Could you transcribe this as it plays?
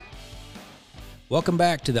Welcome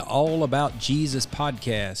back to the All About Jesus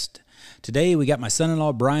podcast. Today we got my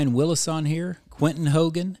son-in-law Brian Willis on here, Quentin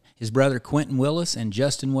Hogan, his brother Quentin Willis, and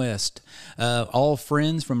Justin West. All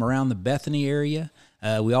friends from around the Bethany area.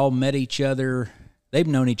 We all met each other. They've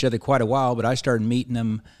known each other quite a while, but I started meeting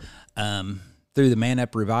them through the Man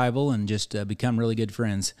Up Revival and just become really good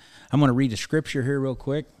friends. I'm going to read a scripture here real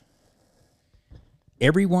quick.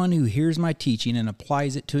 Everyone who hears my teaching and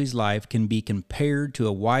applies it to his life can be compared to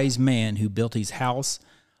a wise man who built his house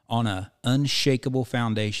on an unshakable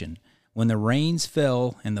foundation. When the rains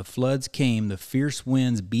fell and the floods came, the fierce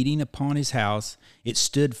winds beating upon his house, it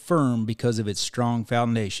stood firm because of its strong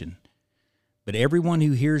foundation. But everyone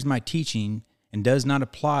who hears my teaching and does not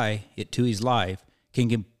apply it to his life can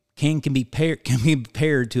be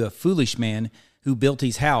compared to a foolish man who built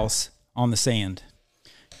his house on the sand.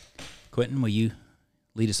 Quentin, will you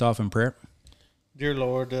lead us off in prayer? Dear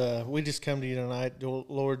Lord, we just come to you tonight,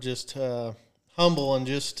 Lord, just humble and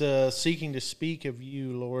just seeking to speak of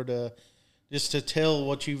you, Lord, just to tell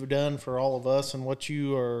what you've done for all of us and what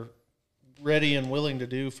you are ready and willing to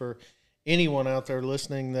do for anyone out there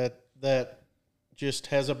listening that just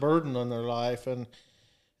has a burden on their life.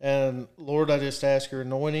 And Lord, I just ask your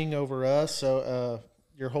anointing over us,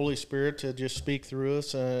 your Holy Spirit to just speak through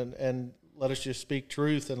us and let us just speak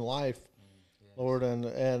truth and life. Lord,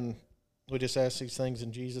 and we just ask these things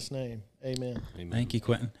in Jesus' name. Amen. Thank you,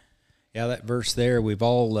 Quentin. Yeah, that verse there, we've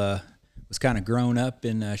all was kind of grown up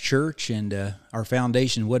in church, and our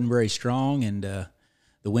foundation wasn't very strong, and the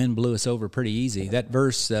wind blew us over pretty easy. That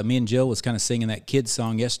verse, me and Jill was kind of singing that kids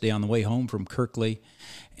song yesterday on the way home from Kirkley,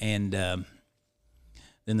 and then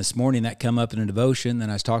this morning that come up in a devotion. Then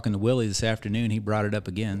I was talking to Willie this afternoon. He brought it up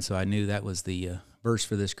again, so I knew that was the verse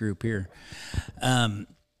for this group here.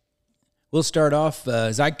 We'll start off,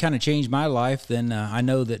 as I kind of changed my life, then I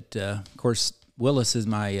know that, of course, Willis is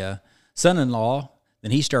my son-in-law.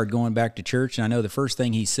 Then he started going back to church, and I know the first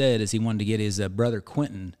thing he said is he wanted to get his brother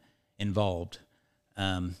Quentin involved.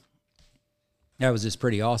 That was just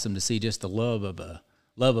pretty awesome to see, just the love of a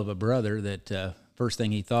brother, that first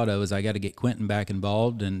thing he thought of was, I got to get Quentin back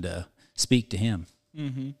involved and speak to him.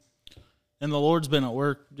 Mm-hmm. And the Lord's been at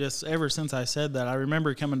work just ever since I said that. I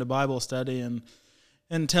remember coming to Bible study and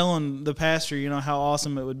telling the pastor, how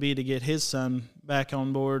awesome it would be to get his son back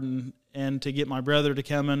on board and to get my brother to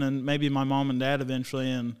come in and maybe my mom and dad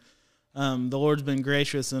eventually. And the Lord's been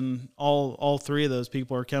gracious, and all three of those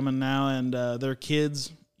people are coming now, and their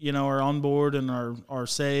kids, are on board and are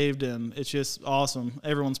saved, and it's just awesome.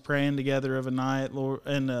 Everyone's praying together every night, Lord,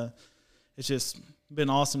 and it's just been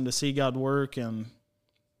awesome to see God work. And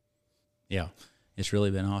yeah, it's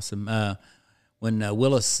really been awesome. When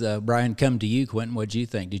Willis, Brian, come to you, Quentin, what'd you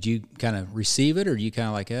think? Did you kind of receive it, or you kind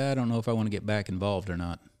of like, I don't know if I want to get back involved or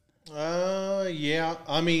not? Yeah.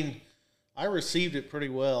 I mean, I received it pretty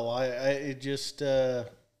well. It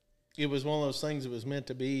was one of those things that was meant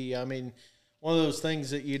to be. I mean, one of those things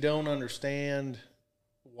that you don't understand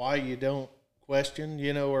why you don't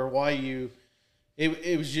question, or why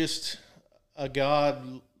it was just a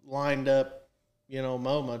God lined up,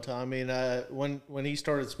 moment. I mean, when he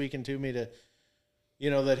started speaking to me that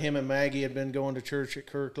him and Maggie had been going to church at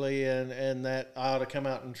Kirkley, and that I ought to come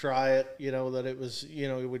out and try it, that it was,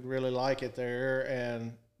 we would really like it there.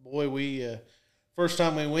 And boy, we, first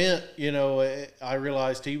time we went, I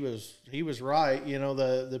realized he was right.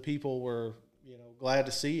 The people were, glad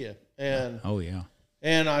to see you. And, oh yeah.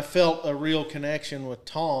 And I felt a real connection with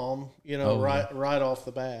Tom, right off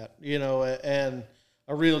the bat, and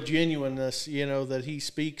a real genuineness, that he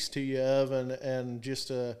speaks to you of, and just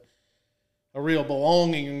a real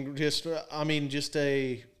belonging, just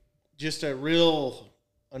a real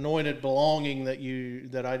anointed belonging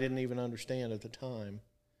that I didn't even understand at the time.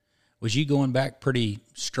 Was you going back pretty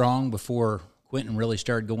strong before Quentin really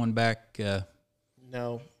started going back?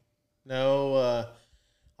 No.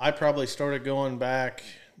 I probably started going back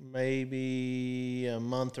maybe a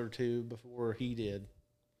month or two before he did.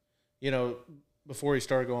 Before he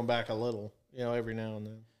started going back a little, every now and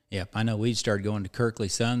then. Yeah, I know we started going to Kirkley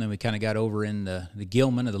some, then we kind of got over in the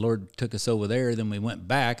Gilman, and the Lord took us over there. Then we went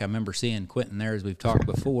back. I remember seeing Quentin there, as we've talked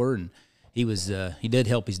before, and he did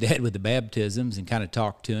help his dad with the baptisms and kind of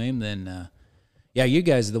talked to him. Then, you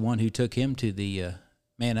guys are the one who took him to the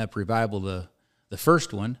Man Up Revival, the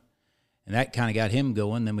first one, and that kind of got him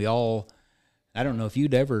going. Then I don't know if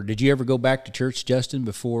did you ever go back to church, Justin,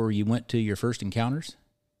 before you went to your first encounters?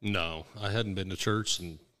 No, I hadn't been to church,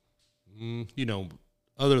 and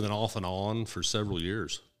other than off and on for several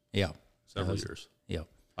years. Yeah. Several years. Yeah.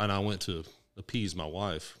 And I went to appease my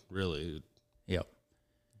wife, really. Yeah.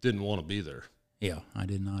 Didn't want to be there. Yeah, I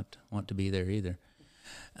did not want to be there either.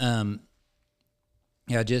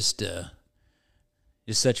 Yeah, just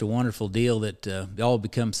such a wonderful deal that they all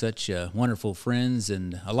become such wonderful friends,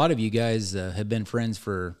 and a lot of you guys have been friends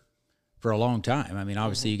for a long time. I mean,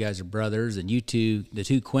 obviously you guys are brothers, and you two, the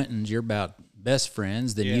two Quentins, you're about best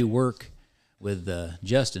friends. Then you work with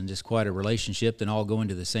Justin, just quite a relationship. Then all going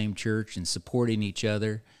to the same church and supporting each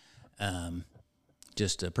other.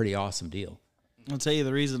 Just a pretty awesome deal. I'll tell you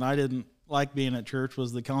the reason I didn't like being at church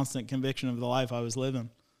was the constant conviction of the life I was living.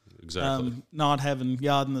 Exactly. Not having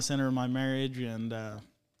God in the center of my marriage, and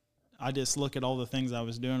I just look at all the things I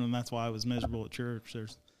was doing, and that's why I was miserable at church.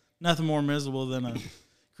 There's nothing more miserable than a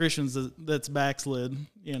Christian that's backslid,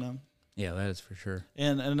 you know. Yeah, that is for sure.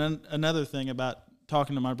 And then another thing about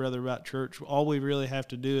talking to my brother about church, all we really have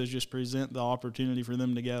to do is just present the opportunity for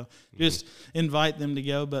them to go. Just invite them to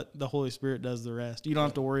go, but the Holy Spirit does the rest. You don't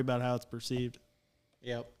have to worry about how it's perceived.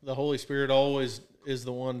 Yeah, the Holy Spirit always is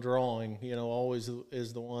the one drawing, always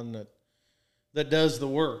is the one that does the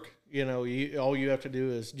work. All you have to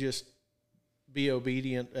do is just be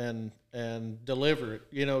obedient and deliver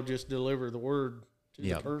it, just deliver the word to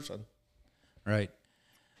the person. Right.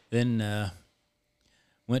 Then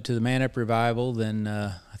went to the Man Up Revival. Then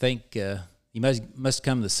I think you must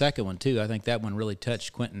come to the second one too. I think that one really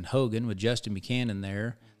touched Quentin Hogan with Justin Buchanan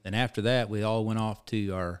there. Then after that, we all went off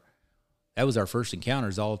to that was our first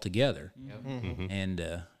encounters all together. Yep. Mm-hmm.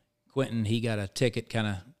 And Quentin, he got a ticket kind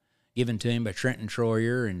of given to him by Trenton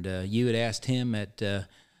Troyer, and you had asked him at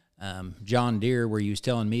John Deere, where you was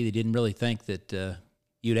telling me they didn't really think that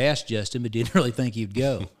you'd asked Justin, but didn't really think you'd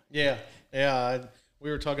go. Yeah. We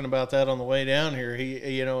were talking about that on the way down here.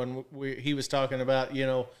 He was talking about,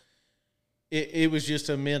 it was just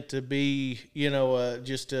meant to be,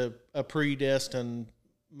 just a predestined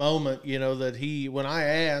moment, that when I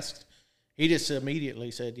asked, he just immediately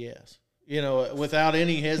said yes, without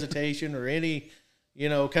any hesitation or any,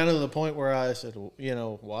 kind of the point where I said,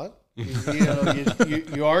 what?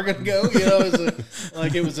 You are going to go,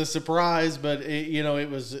 it was a surprise, but it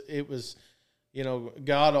was,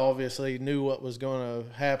 God obviously knew what was going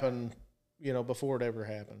to happen, before it ever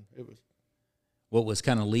happened. What was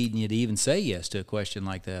kind of leading you to even say yes to a question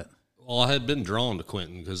like that? Well, I had been drawn to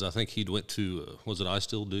Quentin because I think he'd went to, was it I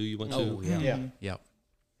Still Do you went to? Oh, yeah. Yeah. Yeah.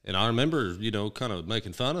 And I remember, kind of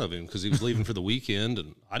making fun of him because he was leaving for the weekend,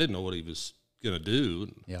 and I didn't know what he was going to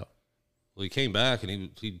do. Yeah. Well, he came back, and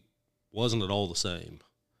he wasn't at all the same.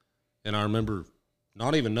 And I remember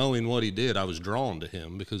not even knowing what he did, I was drawn to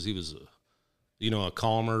him because he was a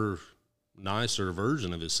calmer, nicer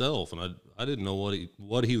version of himself, and I didn't know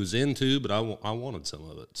what he was into, but I wanted some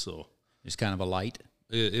of it. So just kind of a light.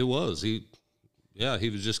 It was he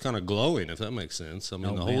was just kind of glowing, if that makes sense. I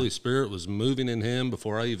mean, the Holy Spirit was moving in him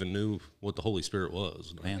before I even knew what the Holy Spirit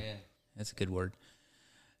was. Man, that's a good word.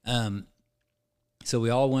 So we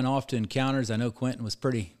all went off to encounters. I know Quentin was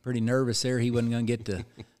pretty nervous there. He wasn't going to get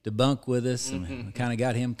to bunk with us, and we kind of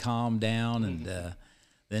got him calmed down, and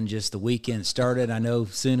then just the weekend started. I know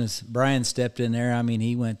as soon as Brian stepped in there, I mean,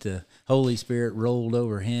 he went to Holy Spirit, rolled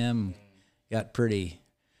over him, got pretty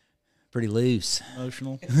loose.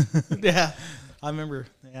 Emotional. Yeah. I remember,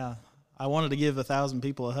 I wanted to give 1,000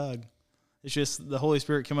 people a hug. It's just the Holy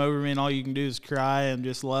Spirit came over me, and all you can do is cry and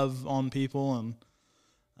just love on people,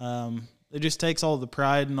 and it just takes all the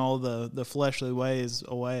pride and all the fleshly ways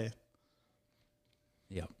away.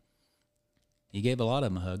 Yeah. You gave a lot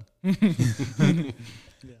of them a hug.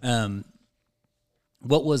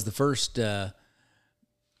 What was the first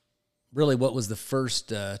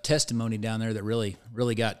testimony down there that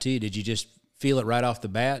really got to you? Did you just feel it right off the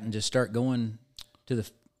bat and just start going to the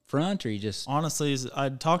front, or you just... Honestly,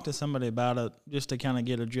 I'd talked to somebody about it just to kind of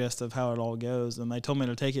get a gist of how it all goes, and they told me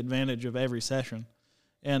to take advantage of every session.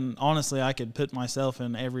 And honestly, I could put myself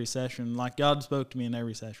in every session. Like, God spoke to me in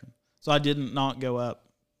every session. So I didn't not go up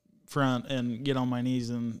front and get on my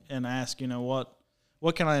knees and ask,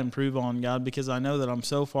 what can I improve on, God? Because I know that I'm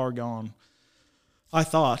so far gone. I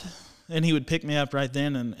thought, and he would pick me up right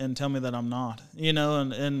then and tell me that I'm not,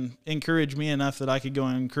 and encourage me enough that I could go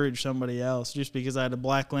and encourage somebody else. Just because I had a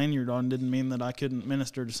black lanyard on didn't mean that I couldn't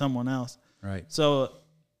minister to someone else. Right. So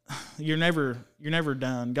you're never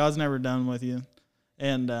done. God's never done with you.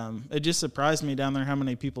 And it just surprised me down there how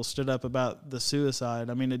many people stood up about the suicide.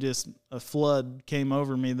 I mean, a flood came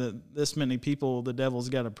over me that this many people, the devil's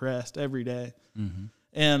got oppressed every day. Mm-hmm.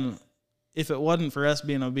 And if it wasn't for us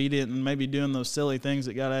being obedient and maybe doing those silly things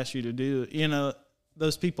that God asked you to do,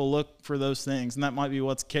 those people look for those things, and that might be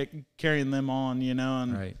what's carrying them on,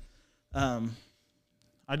 and right.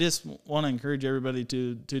 I just want to encourage everybody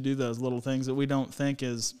to do those little things that we don't think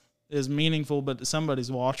is meaningful, but somebody's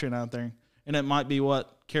watching out there. And it might be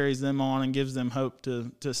what carries them on and gives them hope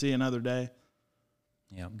to see another day.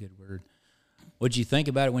 Yeah, good word. What'd you think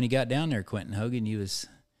about it when you got down there, Quentin Hogan?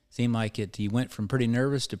 Seemed like you went from pretty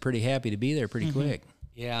nervous to pretty happy to be there pretty quick.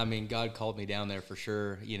 Yeah, I mean, God called me down there for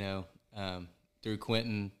sure, through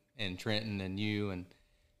Quentin and Trenton and you.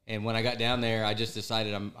 And when I got down there, I just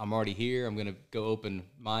decided I'm already here. I'm going to go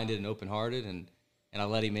open-minded and open-hearted. And I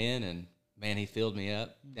let him in, and, man, he filled me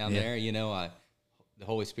up down there. The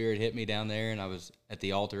Holy Spirit hit me down there, and I was at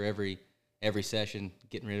the altar every session,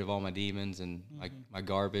 getting rid of all my demons and my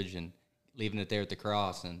garbage and leaving it there at the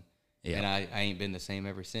cross. And I ain't been the same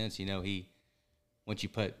ever since. Once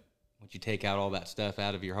you take out all that stuff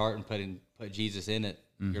out of your heart and put Jesus in it,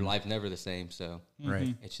 your life's never the same. So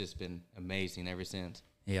it's just been amazing ever since.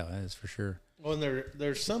 Yeah, that is for sure. Well, and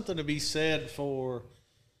there's something to be said for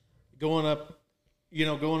going up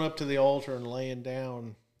to the altar and laying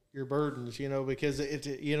down your burdens, because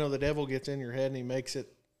the devil gets in your head and he makes it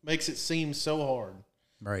seem so hard.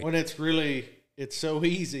 Right. When it's so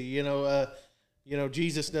easy,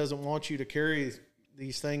 Jesus doesn't want you to carry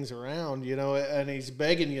these things around, and he's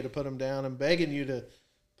begging you to put them down and begging you to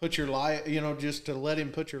put your life, just to let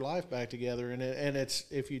him put your life back together. And it's,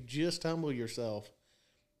 if you just humble yourself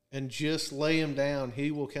and just lay him down,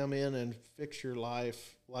 he will come in and fix your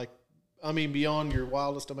life beyond your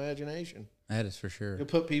wildest imagination. That is for sure. He'll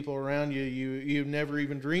put people around you've never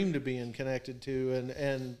even dreamed of being connected to,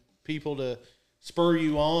 and people to spur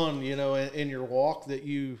you on, in your walk that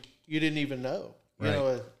you didn't even know.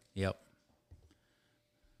 Right. Yep.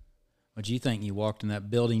 What do you think? You walked in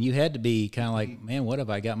that building, you had to be kind of like, man, what have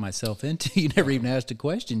I got myself into? You never even asked a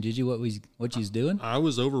question, did you? What you was doing? I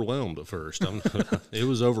was overwhelmed at first. It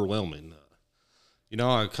was overwhelming.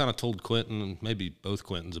 I kind of told Quentin, and maybe both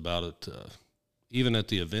Quentins, about it. Even at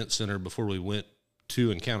the event center before we went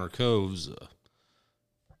to Encounter Coves,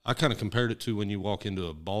 I kind of compared it to when you walk into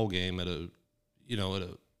a ball game at a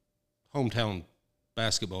hometown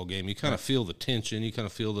basketball game. You kind of feel the tension. You kind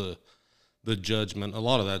of feel the judgment. A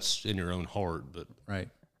lot of that's in your own heart. But right.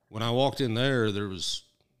 When I walked in there was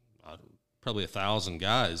probably 1,000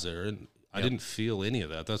 guys there, and I didn't feel any of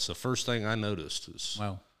that. That's the first thing I noticed.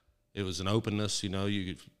 Wow. It was an openness. You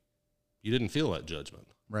didn't feel that judgment.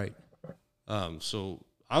 Right. So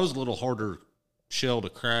I was a little harder shell to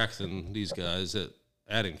crack than these guys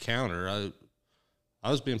at Encounter.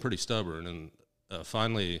 I was being pretty stubborn, and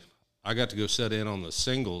finally I got to go sit in on the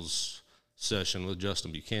singles session with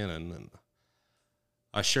Justin Buchanan, and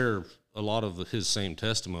I share a lot of his same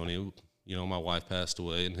testimony. My wife passed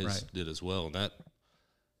away, and his did as well, and that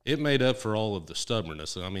it made up for all of the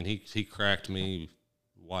stubbornness. I mean, he cracked me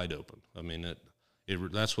wide open. I mean,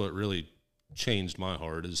 that's what really changed my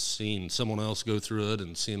heart, is seeing someone else go through it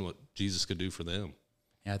and seeing what Jesus could do for them.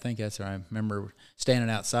 Yeah, I think that's right. I remember standing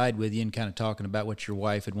outside with you and kind of talking about what your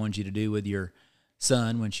wife had wanted you to do with your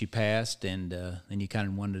son when she passed, and then you kind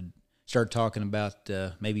of wanted to start talking about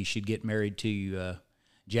maybe you should get married to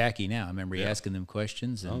Jackie now. I remember you asking them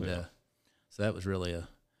questions, and so that was really a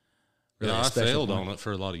I failed on it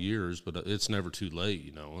for a lot of years, but it's never too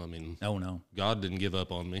late, I mean, no. God didn't give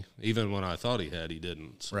up on me. Even when I thought he had, he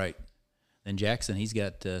didn't. So. Right. Then Jackson, he's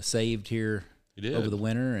got saved here over the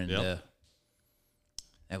winter, and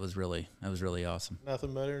that was really awesome.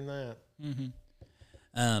 Nothing better than that.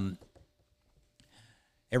 Mm-hmm.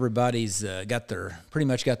 Everybody's pretty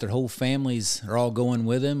much got their whole families are all going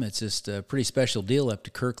with him. It's just a pretty special deal up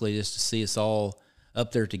to Kirkley just to see us all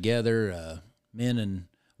up there together, men and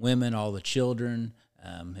women, all the children.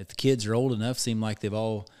 If the kids are old enough, seem like they've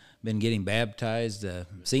all been getting baptized.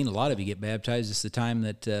 Seen a lot of you get baptized. It's the time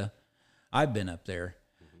that I've been up there.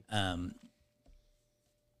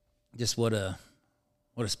 Just what a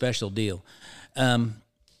special deal. I'm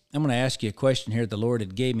going to ask you a question here the Lord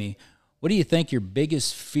had gave me. What do you think your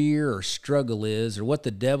biggest fear or struggle is, or what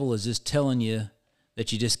the devil is just telling you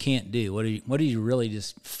that you just can't do? What are you really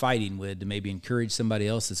just fighting with to maybe encourage somebody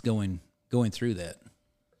else that's going through that?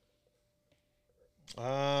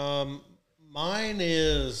 Mine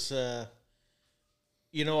is,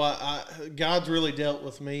 God's really dealt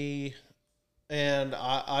with me, and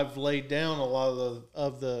I've laid down a lot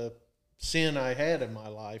of the sin I had in my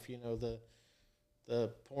life.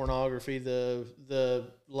 The pornography, the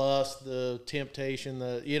lust, the temptation,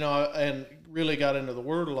 and really got into the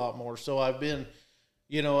Word a lot more. So I've been,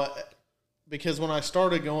 because when I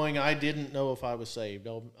started going, I didn't know if I was saved.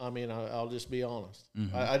 I'll just be honest.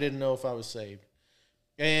 Mm-hmm. I didn't know if I was saved.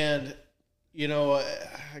 And,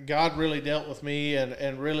 God really dealt with me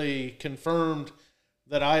and really confirmed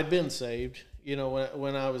that I had been saved,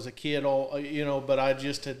 when I was a kid, but I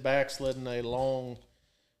just had backslidden a long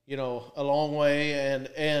way,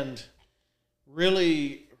 and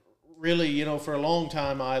really really, you know, for a long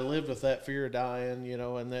time I lived with that fear of dying, you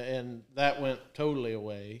know, and that went totally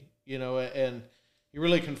away, you know, and you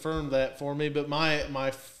really confirmed that for me. But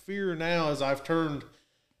my fear now is I've turned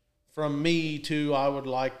from me to I would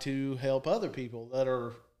like to help other people that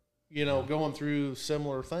are, you know, going through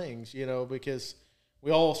similar things, you know, because we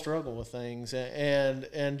all struggle with things,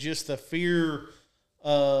 and just the fear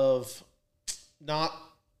of not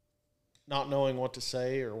knowing what to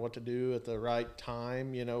say or what to do at the right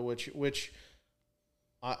time, you know, which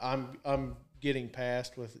I'm getting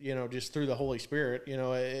past with, you know, just through the Holy Spirit, you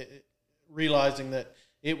know, realizing that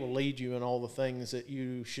it will lead you in all the things that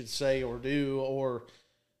you should say or do, or,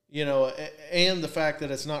 you know, and the fact that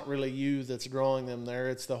it's not really you that's drawing them there,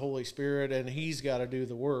 it's the Holy Spirit, and He's got to do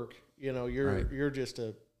the work. You know, you're just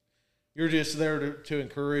there to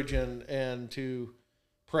encourage and to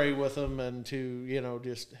pray with them and to, you know,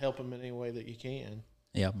 just help them in any way that you can.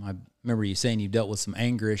 Yeah, I remember you saying you've dealt with some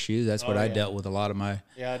anger issues. That's what I dealt with a lot of my.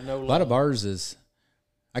 Yeah, a lot of ours is.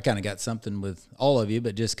 I kind of got something with all of you,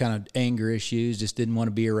 but just kind of anger issues. Just didn't want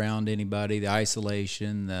to be around anybody. The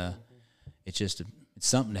isolation. It's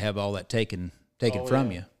something to have all that taken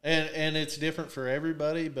from you. And it's different for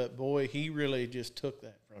everybody, but boy, he really just took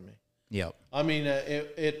that from me. Yep. I mean,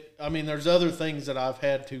 I mean, there's other things that I've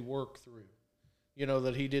had to work through, you know,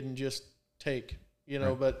 that he didn't just take, you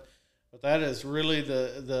know, but that is really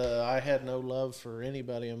I had no love for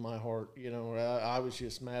anybody in my heart. You know, I was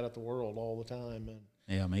just mad at the world all the time. And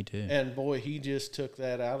yeah, me too. And boy, he just took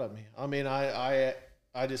that out of me. I mean, I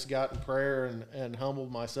just got in prayer and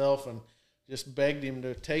humbled myself and just begged him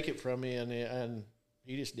to take it from me, and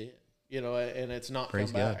he just did, you know, and it's not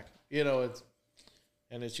praise come God. back, you know,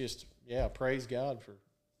 it's just, yeah, praise God for,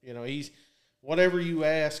 you know, he's, whatever you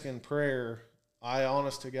ask in prayer,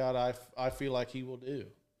 honest to God, I feel like he will do.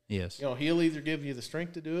 Yes. You know, he'll either give you the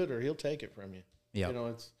strength to do it or he'll take it from you. Yeah. You know,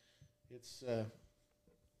 it's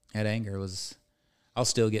that anger was, I'll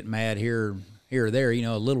still get mad here or there, you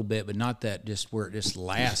know, a little bit, but not that just where it just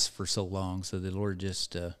lasts for so long. So the Lord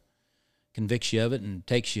just convicts you of it and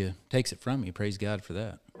takes it from you. Praise God for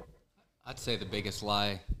that. I'd say the biggest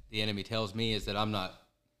lie the enemy tells me is that I'm not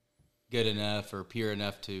good enough or pure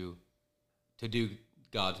enough to do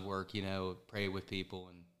God's work, you know, pray with people,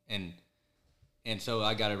 and so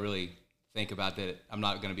I got to really think about that. I'm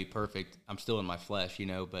not going to be perfect. I'm still in my flesh, you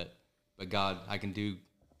know, but God, I can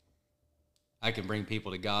bring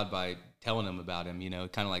people to God by telling them about him, you know,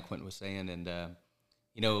 kind of like Quentin was saying. And,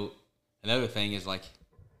 you know, another thing is like,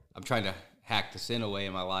 I'm trying to hack the sin away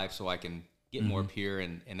in my life so I can get more pure.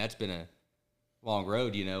 And that's been a long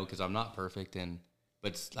road, you know, because I'm not perfect.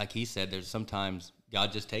 But like he said, there's sometimes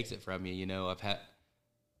God just takes it from you. You know, I've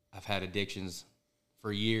had addictions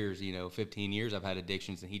for years, you know, 15 years I've had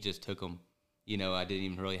addictions, and he just took them. You know, I didn't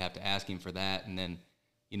even really have to ask him for that. And then,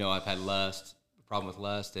 you know, I've had problem with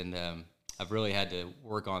lust, and I've really had to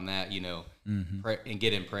work on that, you know, pray, and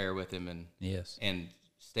get in prayer with him, and and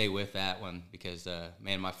stay with that one, because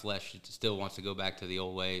man, my flesh still wants to go back to the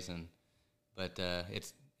old ways, but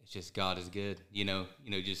it's just God is good, you know,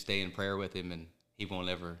 just stay in prayer with him, and he won't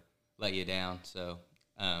ever let you down. So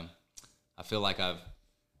I feel like I'm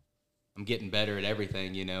getting better at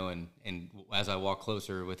everything, you know, and as I walk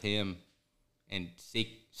closer with him and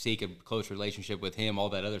seek a close relationship with him, all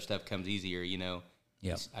that other stuff comes easier, you know.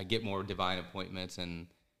 Yep. I get more divine appointments, and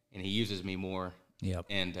he uses me more. Yep.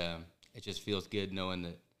 And it just feels good knowing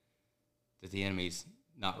that the enemy's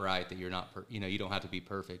not right, that you're not, you know, you don't have to be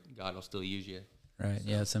perfect. God will still use you. Right. So.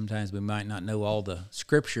 Yeah. Sometimes we might not know all the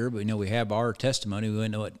scripture, but we know we have our testimony. We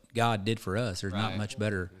know what God did for us. There's not much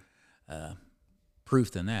better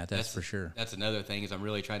proof than that. That's for sure. That's another thing, is I'm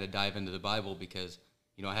really trying to dive into the Bible, because,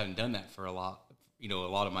 you know, I haven't done that for a lot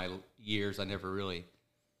of my years. I never really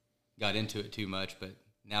got into it too much, but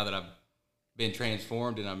now that I've been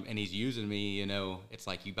transformed and he's using me, you know, it's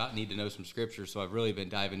like you about need to know some scripture. So I've really been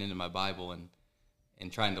diving into my Bible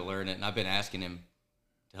and trying to learn it. And I've been asking him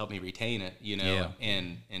to help me retain it, you know,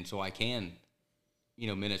 and so I can, you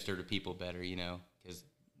know, minister to people better, you know, because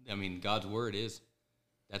I mean, God's word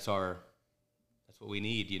that's what we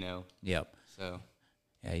need, you know? Yep. So.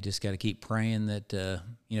 Yeah, you just got to keep praying that,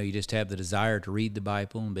 you know, you just have the desire to read the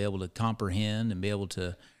Bible and be able to comprehend and be able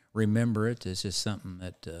to remember it. It's just something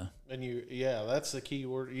that. And that's the key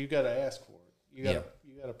word. You got to ask for it. You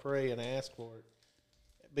got to pray and ask for it.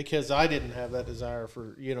 Because I didn't have that desire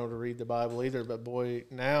for, you know, to read the Bible either. But boy,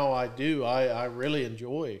 now I do. I really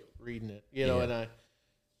enjoy reading it, you know, and I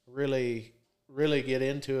really, really get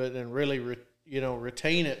into it and really,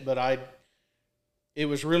 retain it. But it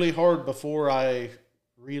was really hard before I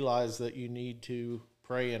realize that you need to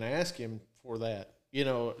pray and ask him for that, you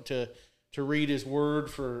know, to to read His Word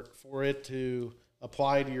for it to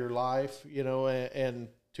apply to your life, and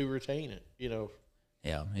to retain it,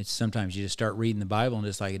 Yeah, it's sometimes you just start reading the Bible and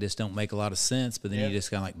it just don't make a lot of sense, but then you just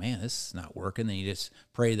kind of like, man, this is not working. Then you just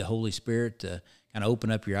pray to the Holy Spirit to kind of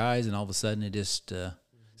open up your eyes, and all of a sudden it just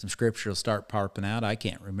some scripture will start popping out. I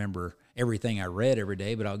can't remember everything I read every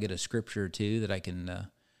day, but I'll get a scripture or two that I can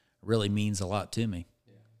really means a lot to me.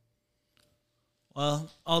 Well,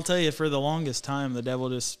 I'll tell you, for the longest time, the devil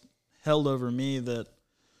just held over me that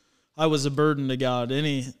I was a burden to God.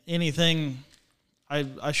 Anything,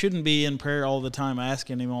 I shouldn't be in prayer all the time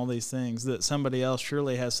asking Him all these things, that somebody else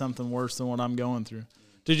surely has something worse than what I'm going through,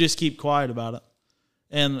 to just keep quiet about it.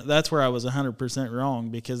 And that's where I was 100% wrong,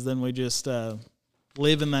 because then we just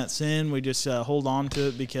live in that sin. We just hold on to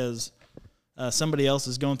it because somebody else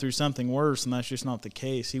is going through something worse, and that's just not the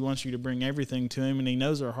case. He wants you to bring everything to Him, and He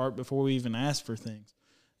knows our heart before we even ask for things.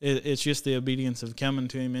 It's just the obedience of coming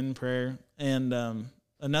to Him in prayer. And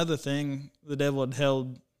another thing the devil had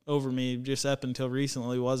held over me just up until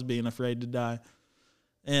recently was being afraid to die,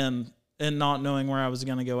 and not knowing where I was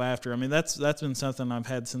going to go after. I mean, that's been something I've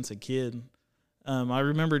had since a kid. I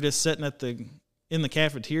remember just sitting in the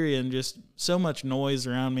cafeteria and just so much noise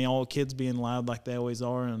around me, all kids being loud like they always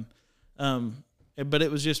are, and but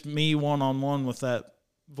it was just me one-on-one with that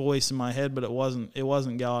voice in my head, but it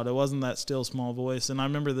wasn't God. It wasn't that still small voice. And I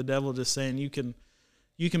remember the devil just saying, you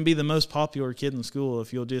can be the most popular kid in school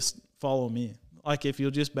if you'll just follow me, like if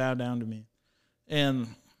you'll just bow down to me. And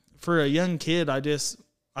for a young kid, I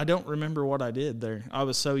don't remember what I did there. I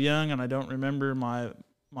was so young, and I don't remember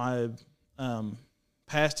my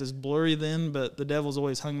past is blurry then, but the devil's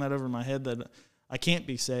always hung that over my head that I can't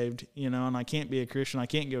be saved, and I can't be a Christian. I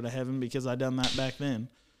can't go to heaven because I done that back then.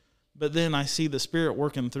 But then I see the Spirit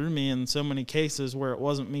working through me in so many cases where it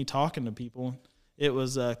wasn't me talking to people. It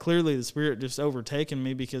was clearly the Spirit just overtaking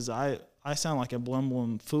me, because I sound like a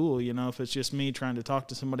blumbling fool, if it's just me trying to talk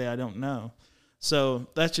to somebody I don't know. So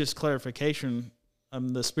that's just clarification.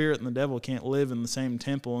 The Spirit and the devil can't live in the same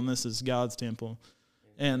temple, and this is God's temple.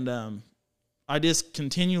 And I just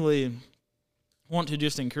continually want to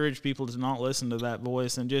just encourage people to not listen to that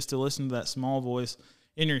voice, and just to listen to that small voice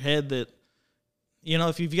in your head that,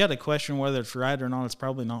 if you've got a question whether it's right or not, it's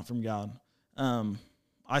probably not from God.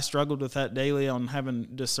 I struggled with that daily, on having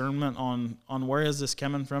discernment on where is this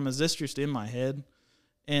coming from? Is this just in my head?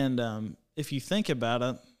 And if you think about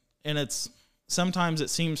it, and sometimes it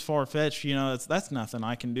seems far-fetched, that's nothing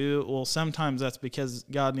I can do. Well, sometimes that's because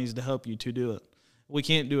God needs to help you to do it. We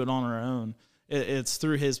can't do it on our own. It's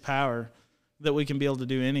through His power that we can be able to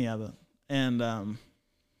do any of it. And I don't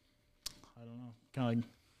know, kind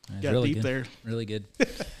of got really deep good. there. Really good.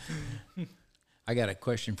 I got a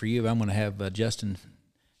question for you. I'm going to have Justin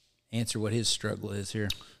answer what his struggle is here.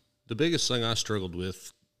 The biggest thing I struggled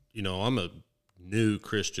with, I'm a new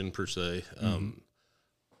Christian per se,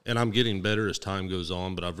 and I'm getting better as time goes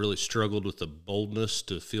on, but I've really struggled with the boldness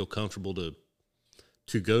to feel comfortable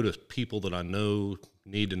to go to people that I know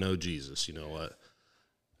need to know Jesus,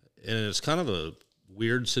 and it's kind of a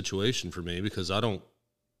weird situation for me, because I don't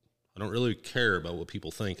really care about what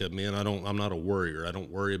people think of me, and I'm not a worrier. I don't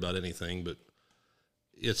worry about anything, but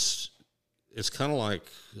it's kind of like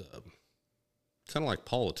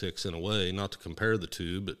politics in a way, not to compare the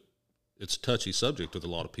two, but it's a touchy subject with a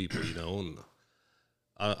lot of people, and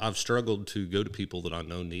I've struggled to go to people that I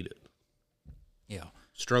know need it. Yeah.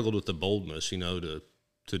 Struggled with the boldness,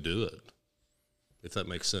 to do it, if that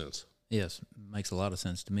makes sense. Yes, makes a lot of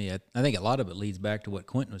sense to me. I think a lot of it leads back to what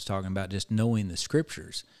Quentin was talking about, just knowing the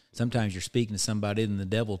scriptures. Sometimes you're speaking to somebody and the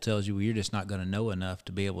devil tells you, well, you're just not going to know enough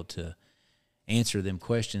to be able to answer them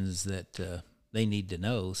questions that they need to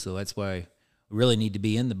know. So that's why we really need to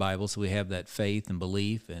be in the Bible, so we have that faith and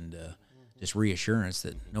belief and just reassurance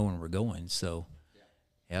that knowing where we're going. So,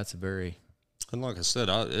 yeah, it's a very... And like I said,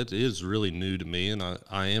 it is really new to me, and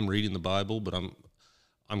I am reading the Bible, but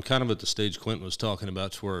I'm kind of at the stage Quentin was talking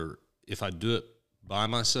about, to where if I do it by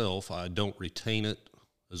myself, I don't retain it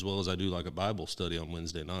as well as I do like a Bible study on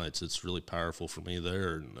Wednesday nights. It's really powerful for me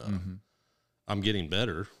there, and I'm getting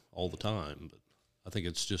better all the time. But I think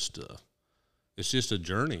it's just a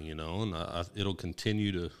journey, and it'll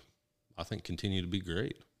continue to be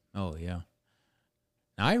great. Oh, yeah.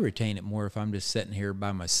 Now, I retain it more if I'm just sitting here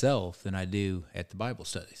by myself than I do at the Bible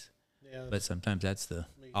studies. Yeah. But sometimes that's the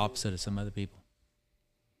opposite of some other people.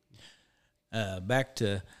 Back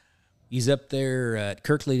to, he's up there at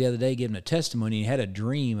Kirkley the other day giving a testimony. He had a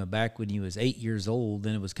dream back when he was 8 years old,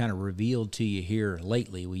 and it was kind of revealed to you here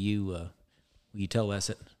lately. Will you tell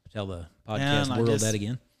the podcast world that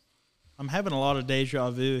again? I'm having a lot of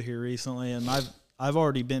deja vu here recently, and I've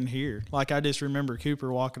already been here. Like, I just remember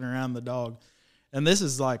Cooper walking around the dog. And this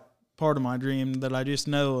is like part of my dream that I just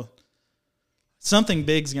know something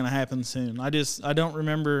big's going to happen soon. I don't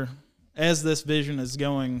remember as this vision is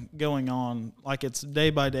going on, like it's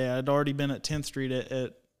day by day. I'd already been at 10th Street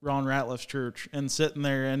at Ron Ratliff's church and sitting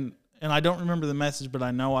there, and I don't remember the message, but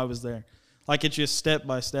I know I was there. Like, it's just step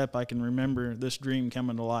by step I can remember this dream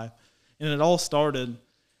coming to life. And it all started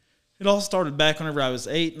back whenever I was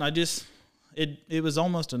 8, and it was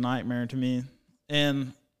almost a nightmare to me.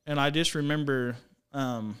 And I just remember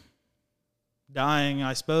dying,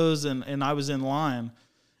 I suppose, and I was in line,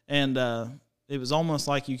 and it was almost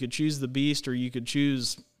like you could choose the beast, or you could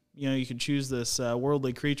choose this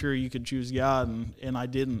worldly creature, or you could choose God, and I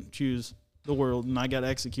didn't choose the world, and I got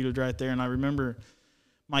executed right there. And I remember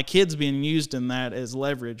my kids being used in that as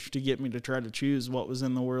leverage to get me to try to choose what was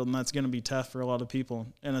in the world, and that's going to be tough for a lot of people,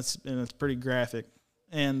 and it's pretty graphic.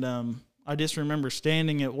 And I just remember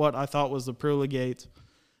standing at what I thought was the pearly gates,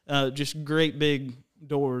 just great big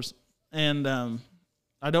doors, and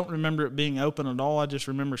I don't remember it being open at all. I just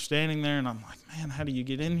remember standing there, and I'm like, man, how do you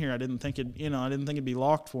get in here? I didn't think it'd be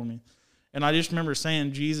locked for me, and I just remember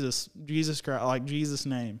saying Jesus Christ, like Jesus'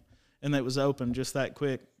 name, and it was open just that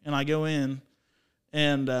quick. And I go in.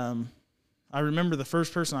 And I remember the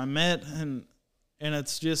first person I met, and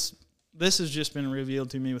this has just been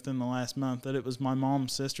revealed to me within the last month, that it was my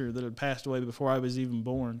mom's sister that had passed away before I was even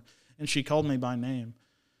born, and she called me by name.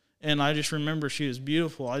 And I just remember she was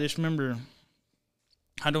beautiful. I just remember,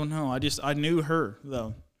 I don't know, I knew her,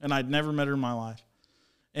 though, and I'd never met her in my life.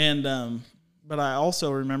 And but I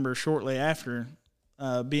also remember shortly after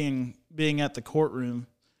being at the courtroom.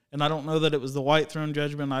 And I don't know that it was the white throne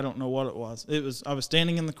judgment. I don't know what it was. I was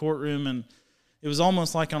standing in the courtroom, and it was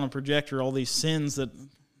almost like on a projector, all these sins that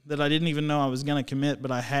I didn't even know I was going to commit,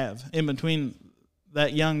 but I have. In between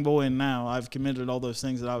that young boy and now, I've committed all those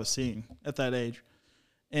things that I was seeing at that age.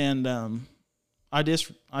 And I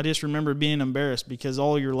just remember being embarrassed because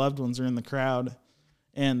all your loved ones are in the crowd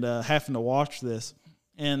and having to watch this.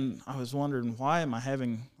 And I was wondering, why am I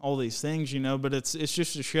having all these things, But it's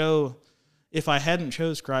just to show, if I hadn't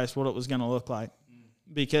chose Christ, what it was going to look like.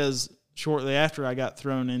 Because shortly after, I got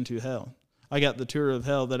thrown into hell. I got the tour of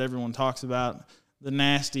hell that everyone talks about, the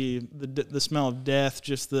nasty, the smell of death,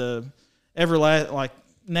 just the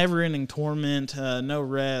never-ending torment, no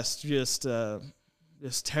rest, just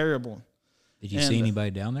terrible. Did you see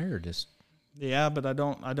anybody down there, or just? Yeah, but I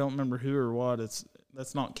don't remember who or what.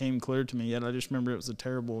 That's not came clear to me yet. I just remember it was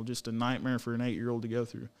just a nightmare for an 8-year-old to go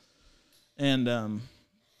through. And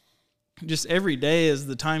just every day as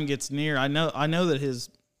the time gets near, I know that his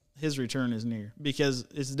return is near, because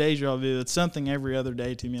it's deja vu. It's something every other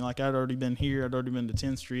day to me. Like, I'd already been here. I'd already been to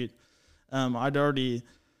 10th Street.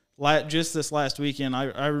 Just this last weekend,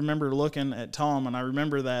 I remember looking at Tom, and I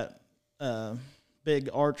remember that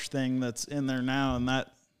big arch thing that's in there now, and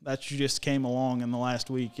that just came along in the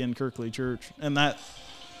last week in Kirkley Church. And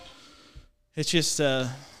it's just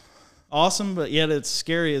awesome, but yet it's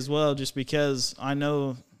scary as well, just because I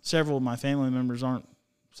know several of my family members aren't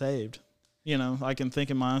saved. I can think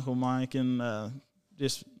of my Uncle Mike and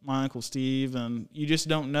just my Uncle Steve, and you just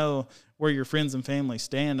don't know where your friends and family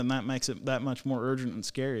stand, and that makes it that much more urgent and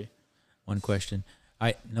scary. One question.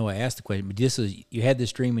 I know I asked the question, but you had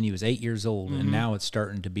this dream when you was 8 years old, and now it's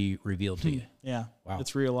starting to be revealed to you. Yeah. Wow.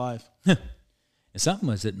 It's real life. And something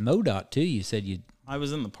was at MoDOT, too. You said I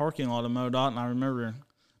was in the parking lot of MoDOT, and I remember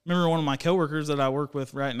one of my coworkers that I work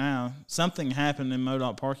with right now, something happened in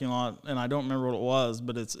MoDOT parking lot, and I don't remember what it was,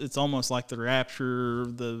 but it's almost like the rapture,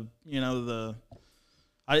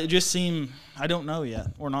 it just seemed, I don't know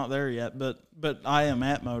yet. We're not there yet, but I am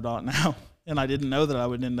at MoDOT now, and I didn't know that I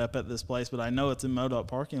would end up at this place, but I know it's in MoDOT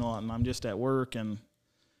parking lot, and I'm just at work, and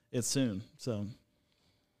it's soon. So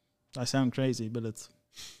I sound crazy, but it's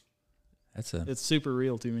super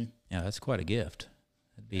real to me. Yeah, that's quite a gift.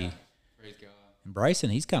 Praise God. And Bryson,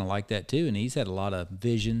 he's kind of like that too, and he's had a lot of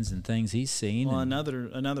visions and things he's seen. Well,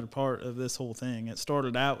 another part of this whole thing, it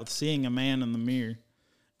started out with seeing a man in the mirror,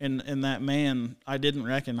 and that man I didn't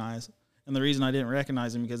recognize, and the reason I didn't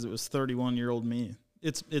recognize him because it was 31-year-old me.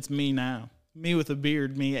 It's me now, me with a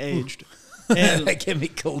beard, me aged. And, that gave me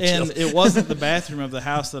cold and chills. It wasn't the bathroom of the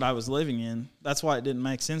house that I was living in. That's why it didn't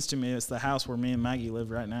make sense to me. It's the house where me and Maggie live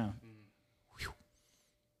right now.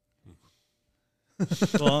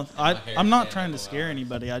 Well, I'm not trying to scare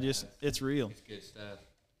anybody. It's real. It's good stuff.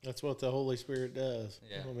 That's what the Holy Spirit does.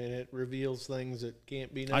 Yeah. I mean, it reveals things that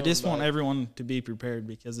can't be known. I just want everyone to be prepared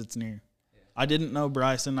because it's near. Yeah. I didn't know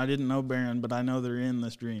Bryson. I didn't know Barron, but I know they're in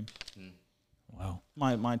this dream. Wow.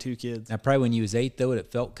 My 2 kids. Now, probably when you was 8, though,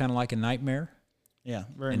 it felt kind of like a nightmare? Yeah,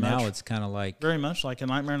 very And much. now it's kind of like, Very much like a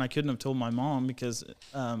nightmare, and I couldn't have told my mom because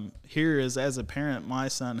here is, as a parent, my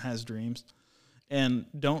son has dreams, and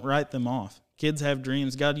don't write them off. Kids have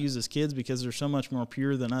dreams. God uses kids because they're so much more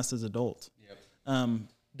pure than us as adults. Yep.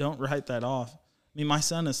 Don't write that off. I mean, my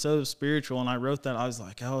son is so spiritual, and I wrote that. I was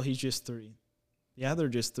like, oh, he's just 3. Yeah, they're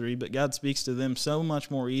just 3, but God speaks to them so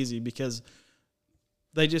much more easy because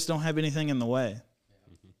they just don't have anything in the way.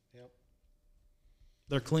 Yep.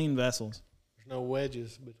 They're clean vessels. There's no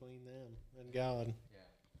wedges between them and God.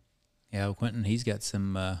 yeah, Quentin, he's got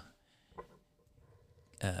some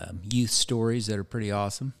youth stories that are pretty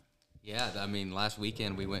awesome. Yeah, I mean, last week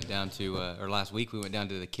we went down to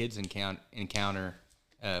the kids encounter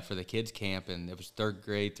for the kids camp, and it was 3rd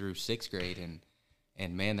grade through 6th grade,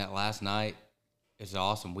 and man, that last night is an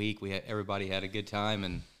awesome week. Everybody had a good time,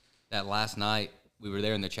 and that last night we were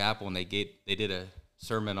there in the chapel, and they did a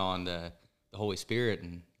sermon on the Holy Spirit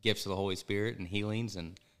and gifts of the Holy Spirit and healings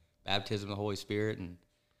and baptism of the Holy Spirit, and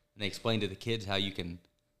they explained to the kids how you can,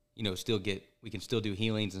 we can still do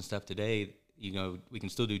healings and stuff today. We can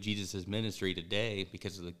still do Jesus' ministry today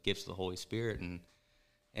because of the gifts of the Holy Spirit.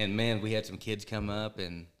 And man, we had some kids come up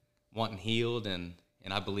and wanting healed, and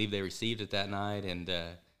I believe they received it that night, and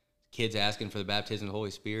kids asking for the baptism of the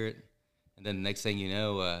Holy Spirit. And then the next thing you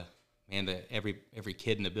know, man, every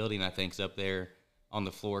kid in the building, I think, is up there on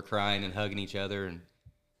the floor crying and hugging each other,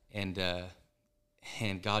 and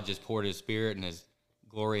God just poured His Spirit and His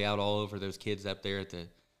glory out all over those kids up there at the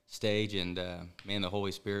stage, and man, the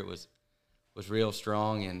Holy Spirit was real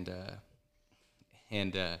strong, and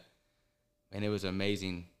it was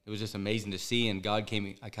amazing. It was just amazing to see, and God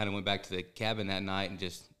came. I kind of went back to the cabin that night and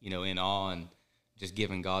just, in awe and just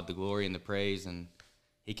giving God the glory and the praise, and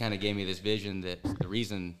He kind of gave me this vision that the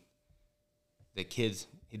reason the kids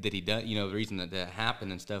that He done, the reason that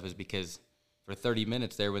happened and stuff is because for 30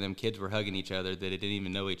 minutes there when them kids were hugging each other that they didn't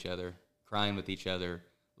even know each other, crying with each other,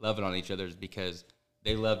 loving on each other, is because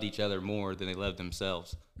they loved each other more than they loved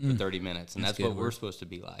themselves for 30 minutes. And that's what we're supposed to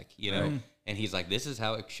be like, Right. And He's like, this is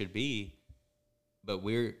how it should be. But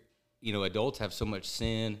we're, adults have so much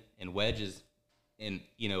sin and wedges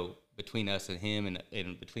between us and Him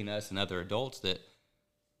and between us and other adults that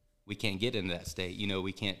we can't get into that state.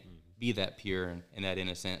 We can't be that pure and that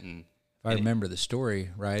innocent. And If I remember the story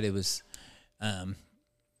right, it was a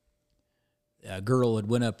girl had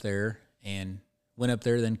went up there, then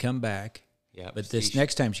come back. Yeah, but this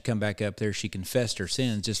next time she come back up there, she confessed her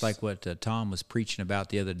sins, just like what Tom was preaching about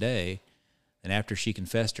the other day. And after she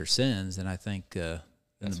confessed her sins, then I think then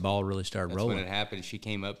the ball really started rolling. That's when it happened. She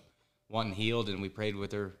came up wanting healed, and we prayed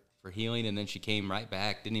with her for healing, and then she came right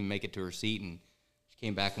back, didn't even make it to her seat, and she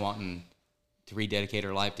came back wanting to rededicate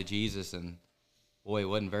her life to Jesus. And boy, it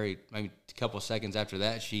wasn't a couple of seconds after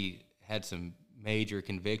that, she had some major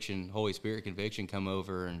conviction, Holy Spirit conviction come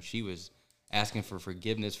over, and she was asking for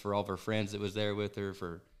forgiveness for all of her friends that was there with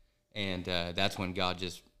her. And that's when God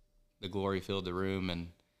the glory filled the room,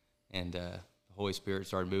 and the Holy Spirit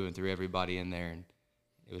started moving through everybody in there, and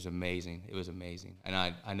it was amazing. It was amazing. And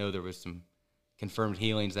I know there was some confirmed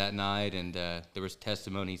healings that night, and there was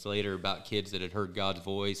testimonies later about kids that had heard God's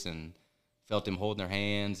voice and felt Him holding their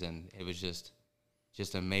hands, and it was just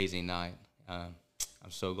an amazing night. I'm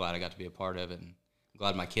so glad I got to be a part of it, and I'm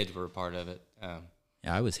glad my kids were a part of it.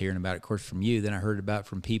 Yeah, I was hearing about it, of course, from you. Then I heard about it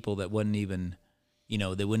from people that wouldn't even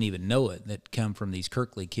know it, that come from these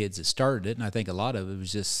Kirkley kids that started it. And I think a lot of it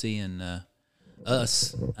was just seeing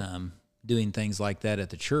us doing things like that at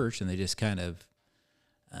the church, and they just kind of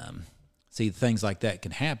see things like that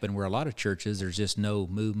can happen, where a lot of churches, there's just no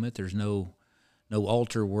movement, there's no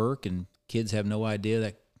altar work, and kids have no idea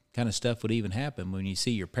that kind of stuff would even happen. When you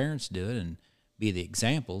see your parents do it and be the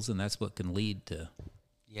examples, and that's what can lead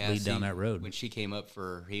down that road. When she came up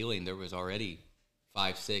for healing, there was already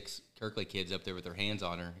 5, 6 Kirkley kids up there with their hands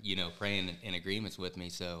on her, praying in agreements with me.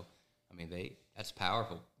 So, I mean, that's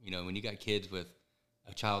powerful. When you got kids with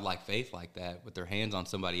a childlike faith like that, with their hands on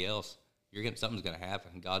somebody else, something's going to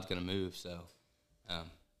happen. God's going to move. So,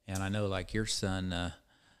 and I know, like your son,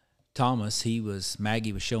 Thomas,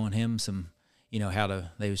 Maggie was showing him some,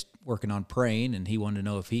 they was working on praying, and he wanted to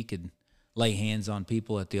know if he could lay hands on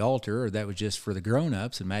people at the altar, or that was just for the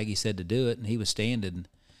grown-ups, and Maggie said to do it, and he was standing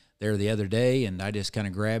there the other day, and I just kind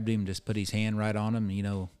of grabbed him, just put his hand right on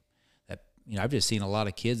him. I've just seen a lot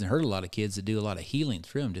of kids and heard a lot of kids that do a lot of healing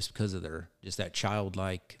through them just because of their that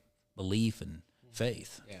childlike belief and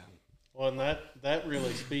faith. Yeah. Well, and that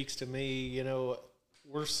really speaks to me.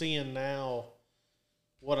 We're seeing now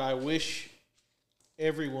what I wish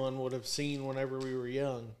everyone would have seen whenever we were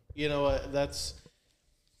young.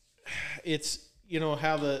 It's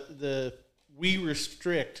how we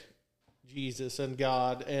restrict Jesus and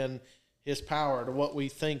God and his power to what we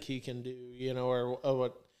think he can do, you know, or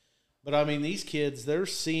what. But I mean, these kids, they're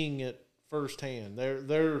seeing it firsthand.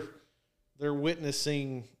 They're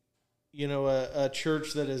witnessing, you know, a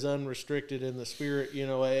church that is unrestricted in the spirit, you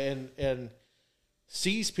know, and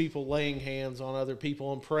sees people laying hands on other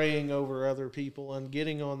people and praying over other people and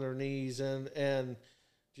getting on their knees and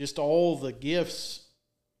just all the gifts,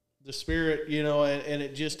 the spirit, you know, and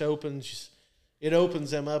it just opens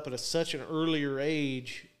them up at such an earlier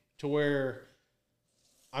age to where,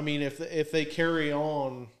 I mean, if they carry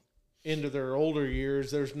on into their older years,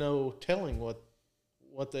 there's no telling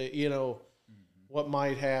what they, you know, what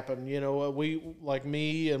might happen. You know, we, like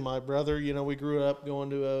me and my brother, you know, we grew up going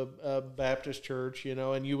to a Baptist church, you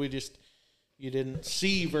know, and you didn't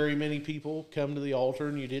see very many people come to the altar,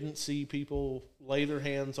 and you didn't see people lay their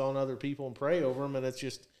hands on other people and pray over them. And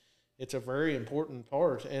it's a very important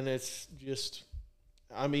part. And it's just,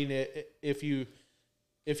 I mean, if you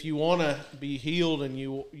want to be healed and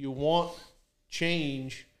you want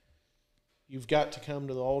change, you've got to come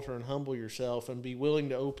to the altar and humble yourself and be willing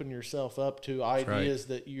to open yourself up to ideas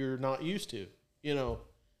that you're not used to, you know.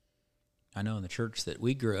 I know in the church that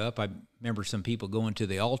we grew up, I remember some people going to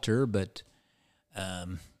the altar, but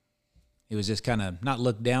it was just kind of not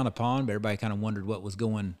looked down upon, but everybody kind of wondered what was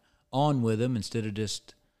going on with them instead of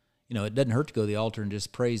just, you know, it doesn't hurt to go to the altar and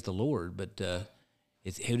just praise the Lord, but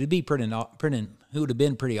it would have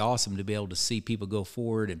been pretty awesome to be able to see people go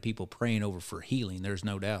forward and people praying over for healing. There's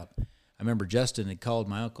no doubt. I remember Justin had called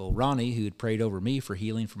my uncle Ronnie, who had prayed over me for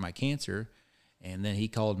healing for my cancer, and then he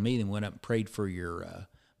called me and went up and prayed for your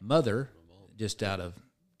mother, just out of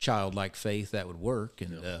childlike faith that would work,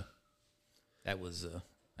 and that was a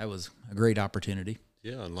great opportunity.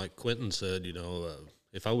 Yeah, and like Quentin said, you know,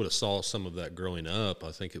 if I would have saw some of that growing up,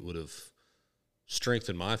 I think it would have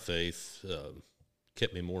strengthened my faith,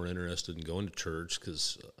 kept me more interested in going to church,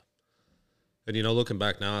 because, and you know, looking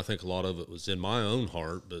back now, I think a lot of it was in my own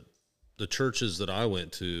heart, but the churches that I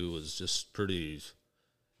went to was just pretty,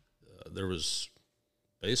 there was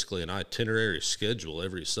basically an itinerary schedule.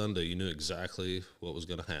 Every Sunday you knew exactly what was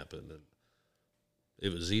going to happen, and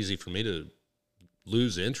it was easy for me to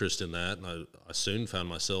lose interest in that, and I soon found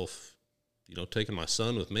myself, you know, taking my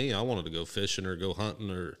son with me. I wanted to go fishing or go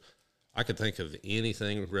hunting, or I could think of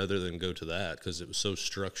anything rather than go to that, because it was so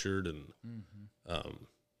structured, and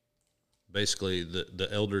basically the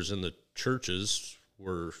elders in the churches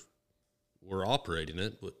were operating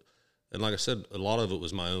it. And like I said, a lot of it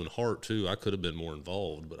was my own heart too. I could have been more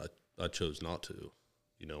involved, but I chose not to,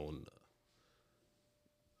 you know. And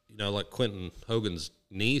you know, like Quentin Hogan's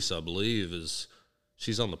niece, I believe,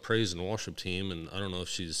 she's on the praise and worship team, and I don't know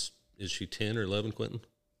if is she 10 or 11, Quentin?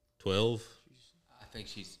 12? I think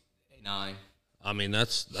she's 9. I mean,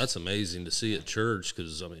 that's amazing to see at church,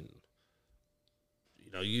 because I mean,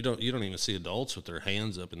 you know, you don't even see adults with their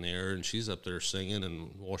hands up in the air, and she's up there singing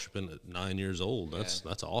and worshiping at 9 years old. That's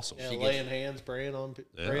awesome. Yeah, laying hands, praying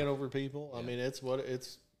over people. I mean, it's the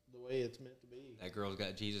way it's meant to be. That girl's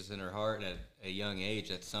got Jesus in her heart at a young age.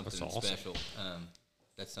 That's something awesome. Special.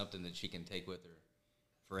 That's something that she can take with her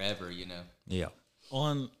forever, you know. Yeah.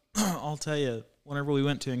 Well, I'll tell you, whenever we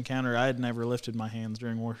went to Encounter, I had never lifted my hands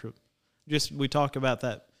during worship. We talk about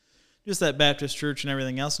that, just that Baptist church and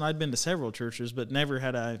everything else, and I'd been to several churches, but never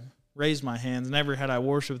had I raised my hands, never had I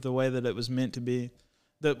worshiped the way that it was meant to be,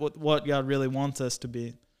 that what God really wants us to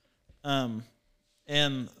be.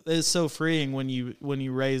 And it's so freeing when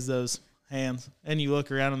you raise those hands and you look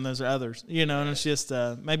around and those are others, you know, and it's just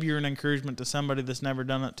maybe you're an encouragement to somebody that's never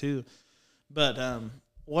done it too. But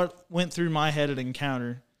what went through my head at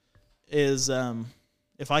Encounter is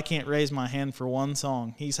if I can't raise my hand for one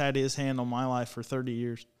song, he's had his hand on my life for 30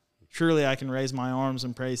 years. Surely I can raise my arms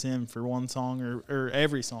and praise him for one song or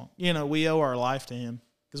every song. You know, we owe our life to him,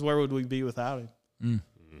 because where would we be without him?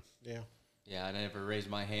 Mm-hmm. Yeah. Yeah, I never raised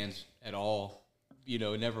my hands at all. You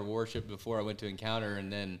know, never worshiped before I went to Encounter,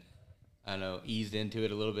 and then, I don't know, eased into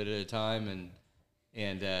it a little bit at a time,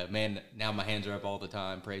 and man, now my hands are up all the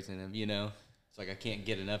time praising him, you know. It's like I can't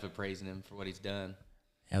get enough of praising him for what he's done.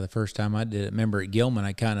 Yeah, the first time I did it, remember at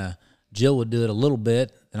Gilman, Jill would do it a little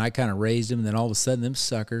bit, and I kind of raised him, and then all of a sudden, them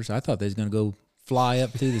suckers, I thought they was going to go fly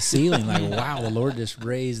up through the ceiling. Like, wow, the Lord just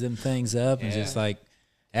raised them things up. And just like,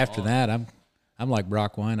 after that, I'm like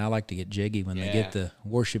Brock Wine. I like to get jiggy when they get the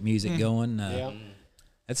worship music going.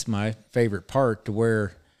 That's my favorite part, to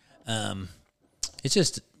where it's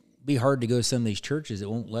just be hard to go to some of these churches that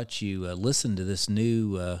won't let you listen to this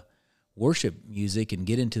new worship music and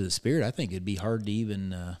get into the spirit. I think it'd be hard to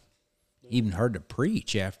even hard to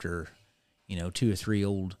preach after, 2 or 3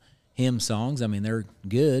 old hymn songs. I mean, they're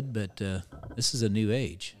good, but this is a new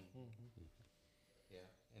age.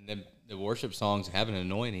 And then the worship songs have an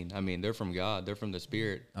anointing. I mean, they're from God. They're from the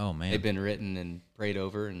Spirit. Oh, man. They've been written and prayed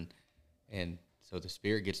over, and so the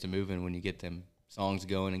Spirit gets to moving when you get them songs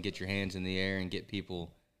going and get your hands in the air and get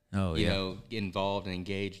people, you know, get involved and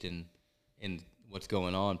engaged in what's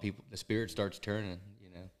going on. The Spirit starts turning, you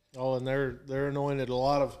know. Oh, and they're anointed. A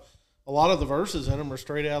lot of the verses in them are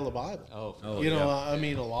straight out of the Bible. You know, I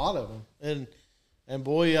mean, a lot of them. And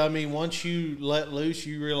boy, I mean, once you let loose,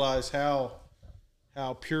 you realize how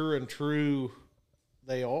pure and true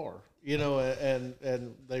they are, you know,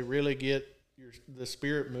 and they really get the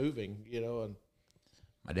Spirit moving, you know. And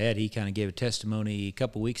my dad, he kind of gave a testimony a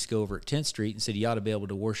couple weeks ago over at 10th Street and said you ought to be able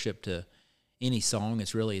to worship to any song.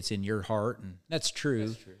 It's in your heart, and that's true.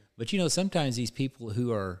 That's true. But, you know, sometimes these people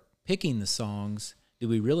who are picking the songs, do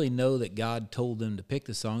we really know that God told them to pick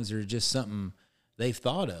the songs, or is it just something they've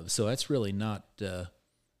thought of? So that's really not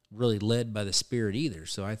really led by the Spirit either.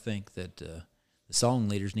 So I think that the song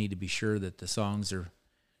leaders need to be sure that the songs are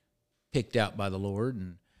picked out by the Lord.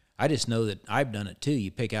 And I just know that I've done it too.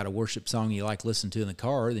 You pick out a worship song you like listening to in the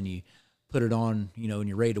car, then you put it on, you know, and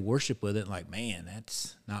you're ready to worship with it. And like, man,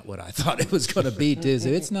 that's not what I thought it was going to be. So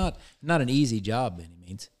it's not an easy job by any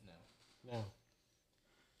means.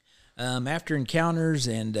 No. After encounters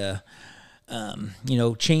and you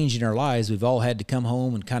know, changing our lives, we've all had to come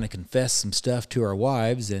home and kind of confess some stuff to our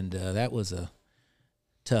wives, and that was a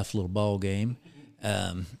tough little ball game.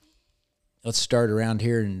 Let's start around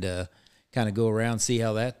here and kind of go around and see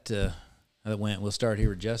how that went. We'll start here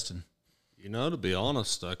with Justin. You know, to be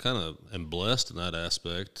honest, I kind of am blessed in that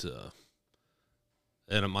aspect,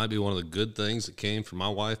 and it might be one of the good things that came from my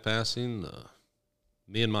wife passing.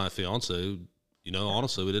 Me and my fiance, you know,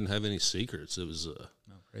 honestly, we didn't have any secrets. It was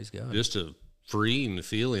praise God. Just a freeing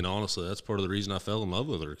feeling, honestly. That's part of the reason I fell in love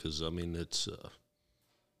with her, because, I mean, it's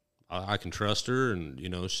I can trust her, and, you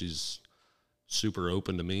know, she's super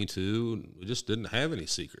open to me, too. We just didn't have any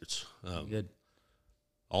secrets. Good.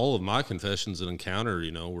 All of my confessions and encounter,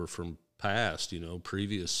 you know, were from past, you know,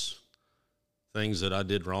 previous things that I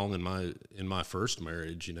did wrong in my first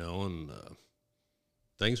marriage, you know, and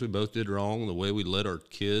things we both did wrong, the way we led our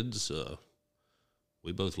kids.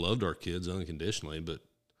 We both loved our kids unconditionally, but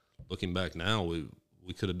looking back now, we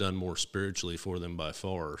could have done more spiritually for them by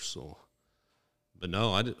far. So, but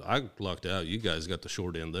no, I lucked out. You guys got the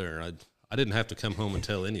short end there. I didn't have to come home and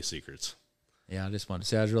tell any secrets. Yeah, I just wanted to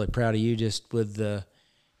say I was really proud of you. Just with your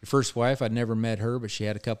first wife, I'd never met her, but she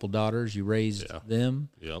had a couple daughters. You raised them.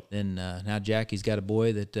 Yep. Then now Jackie's got a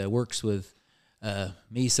boy that works with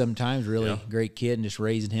me sometimes. Really great kid, and just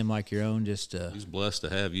raising him like your own. Just he's blessed to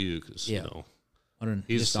have you, because you know.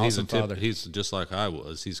 He's an awesome father. He's just like I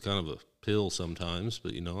was. He's kind of a pill sometimes,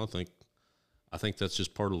 but, you know, I think that's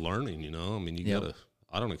just part of learning, you know. I mean,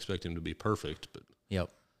 I don't expect him to be perfect, but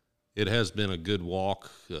it has been a good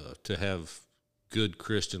walk to have good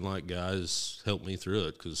Christian-like guys help me through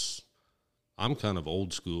it, because I'm kind of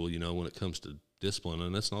old school, you know, when it comes to discipline,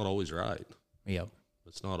 and it's not always right. Yep.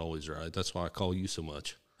 It's not always right. That's why I call you so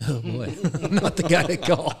much. Oh, boy. Not the guy to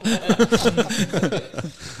call.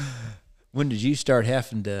 When did you start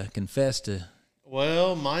having to confess to?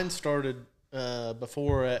 Well, mine started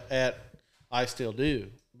before at I Still Do,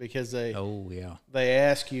 because they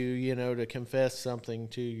ask you, you know, to confess something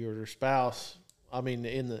to your spouse. I mean,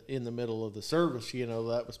 in the middle of the service, you know,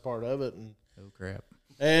 that was part of it. And oh crap!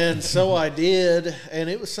 And so I did, and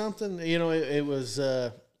it was something, you know, it was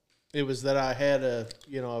that I had a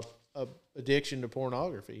addiction to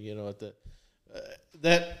pornography, you know, at the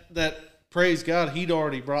that. Praise God, he'd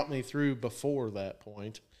already brought me through before that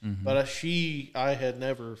point. Mm-hmm. But I had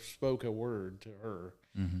never spoke a word to her.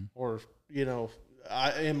 Mm-hmm. Or, you know,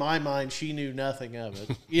 in my mind, she knew nothing of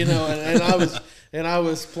it. You know, and I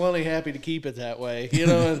was plenty happy to keep it that way. You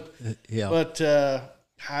know, but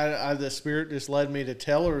the Spirit just led me to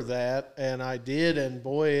tell her that, and I did. And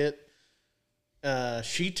boy,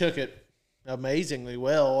 she took it amazingly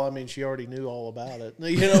well. I mean, she already knew all about it.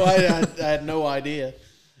 You know, I had no idea.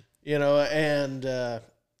 You know, and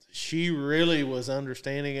she really was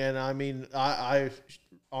understanding. And I mean, I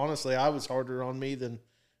honestly, I was harder on me than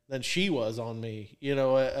she was on me, you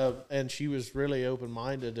know, and she was really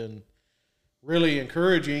open-minded and really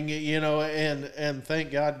encouraging, you know, and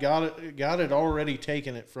thank God, God had already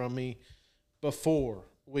taken it from me before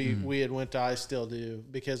we had went to I Still Do,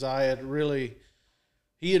 because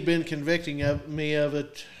he had been convicting me of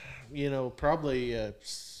it, you know, probably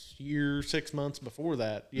year, 6 months before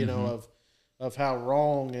that, you know, of how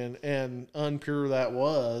wrong and unpure that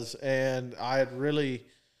was. And I'd really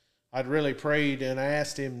prayed and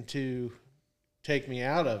asked him to take me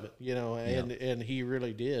out of it, you know, and he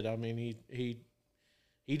really did. I mean,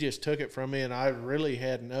 he he just took it from me, and I really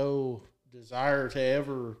had no desire to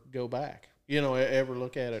ever go back, ever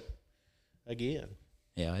look at it again.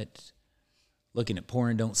 Yeah, it's looking at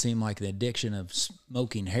porn don't seem like the addiction of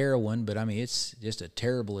smoking heroin, but I mean, it's just a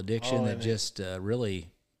terrible addiction that just really,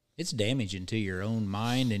 it's damaging to your own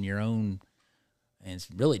mind and and it's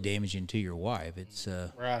really damaging to your wife. It's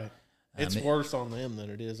right. It's worse on them than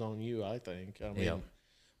it is on you, I think. I mean, yeah.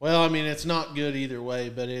 Well, I mean, it's not good either way,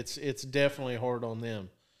 but it's definitely hard on them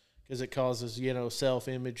because it causes,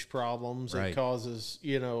 self-image problems. Right. It causes,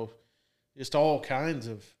 just all kinds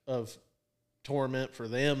of torment for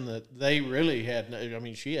them that they really had. I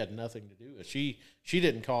mean, she had nothing to do with. She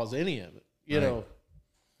didn't cause any of it.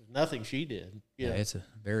 Nothing she did. Yeah, it's a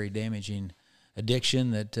very damaging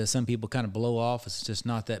addiction that some people kind of blow off. It's just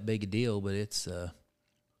not that big a deal, but it's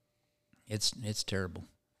terrible.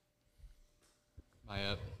 Am I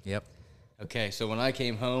up? Yep. Okay, so when I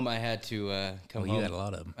came home, I had to come home. You had a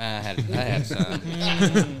lot of them. I had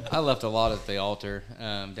some. I left a lot at the altar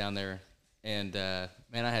down there, and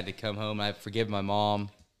man, I had to come home. I forgive my mom,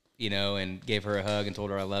 and gave her a hug and told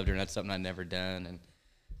her I loved her, and that's something I'd never done.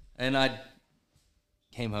 And I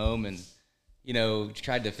came home and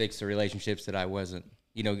tried to fix the relationships that I wasn't.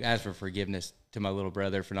 Asked for forgiveness to my little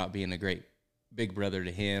brother for not being a great big brother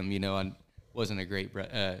to him. I wasn't a great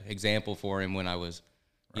example for him when I was.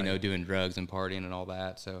 Doing drugs and partying and all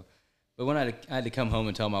that. So, but when I had to come home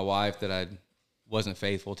and tell my wife that I wasn't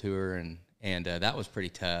faithful to her, and that was pretty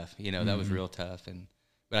tough. That was real tough.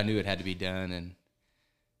 But I knew it had to be done,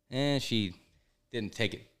 and she didn't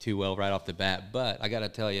take it too well right off the bat. But I got to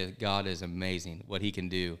tell you, God is amazing what He can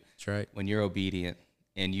do. That's right. When you're obedient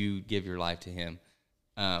and you give your life to Him.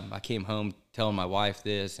 I came home telling my wife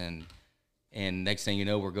this, and next thing you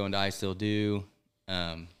know, we're going to I Still Do.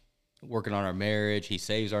 Working on our marriage. He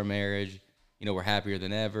saves our marriage. We're happier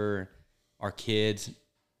than ever. Our kids,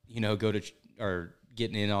 are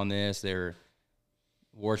getting in on this. They're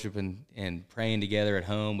worshiping and praying together at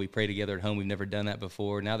home. We pray together at home. We've never done that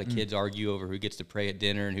before. Now the kids argue over who gets to pray at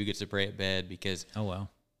dinner and who gets to pray at bed because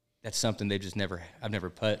that's something they've just I've never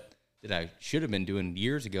put that I should have been doing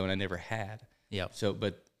years ago and I never had. Yeah. So,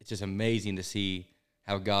 but it's just amazing to see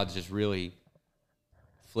how God's just really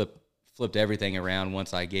flipped everything around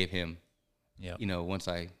once I gave Him, once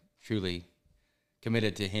I truly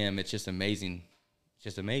committed to Him. It's just amazing. It's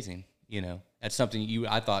just amazing. That's something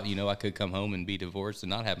I thought, I could come home and be divorced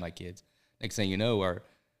and not have my kids. Next thing you know,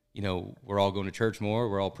 we're all going to church more.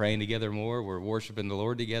 We're all praying together more. We're worshiping the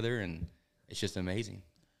Lord together. And it's just amazing.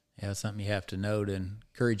 Yeah. It's something you have to know to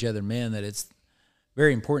encourage other men that it's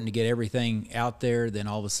very important to get everything out there. Then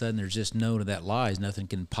all of a sudden there's just no to that lies. Nothing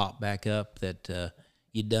can pop back up that,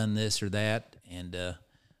 you'd done this or that, and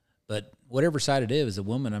but whatever side it is, a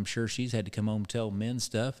woman, I'm sure she's had to come home and tell men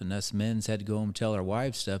stuff, and us men's had to go home and tell our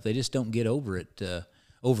wives stuff. They just don't get over it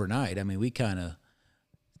overnight. I mean, we kind of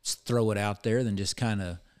throw it out there, then just kind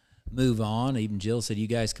of move on. Even Jill said, you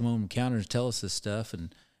guys come home and counter and tell us this stuff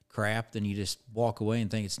and crap, then you just walk away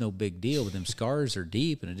and think it's no big deal, but them scars are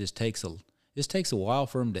deep, and it just takes a while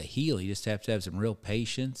for them to heal. You just have to have some real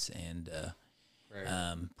patience and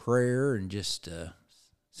prayer and just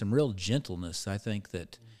some real gentleness. I think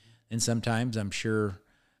that, and sometimes I'm sure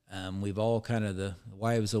we've all kind of, the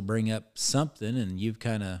wives will bring up something and you've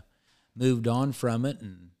kind of moved on from it,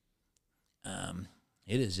 and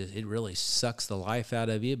it really sucks the life out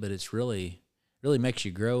of you, but it's really makes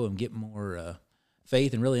you grow and get more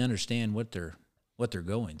faith and really understand what they're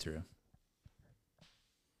going through.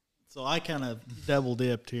 So I kind of double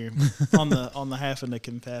dipped here on the having to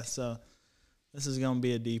confess. So this is going to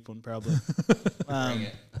be a deep one, probably.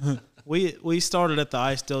 We started at the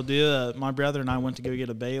I Still Do. My brother and I went to go get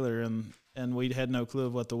a baler, and we had no clue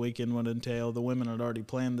of what the weekend would entail. The women had already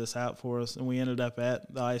planned this out for us, and we ended up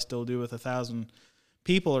at the I Still Do with 1,000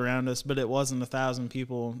 people around us, but it wasn't 1,000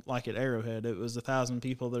 people like at Arrowhead. It was 1,000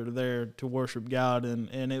 people that are there to worship God,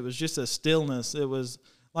 and it was just a stillness. It was,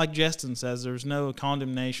 like Justin says, there was no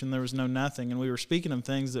condemnation, there was no nothing, and we were speaking of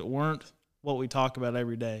things that weren't what we talk about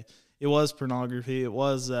every day. It was pornography. It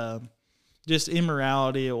was just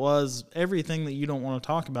immorality. It was everything that you don't want to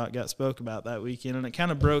talk about got spoke about that weekend, and it kind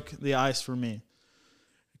of broke the ice for me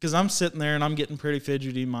because I'm sitting there and I'm getting pretty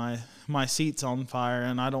fidgety. My seat's on fire,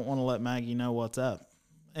 and I don't want to let Maggie know what's up,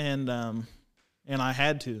 and I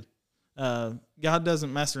had to. God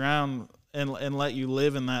doesn't mess around and let you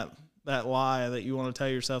live in that lie that you want to tell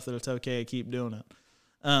yourself that it's okay to keep doing it.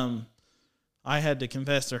 I had to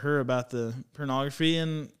confess to her about the pornography,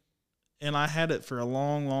 and I had it for a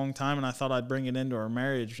long, long time, and I thought I'd bring it into our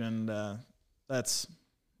marriage, and that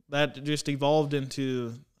just evolved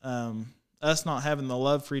into us not having the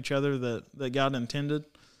love for each other that God intended.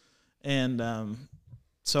 And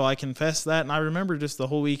so I confessed that, and I remember just the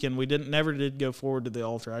whole weekend we never did go forward to the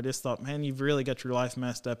altar. I just thought, man, you've really got your life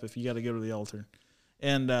messed up if you got to go to the altar.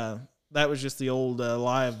 And that was just the old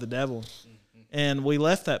lie of the devil. And we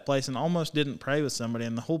left that place and almost didn't pray with somebody,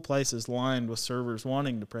 and the whole place is lined with servers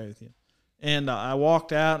wanting to pray with you. And I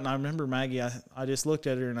walked out, and I remember Maggie, I just looked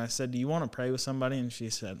at her and I said, do you want to pray with somebody? And she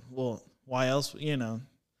said, well, why else?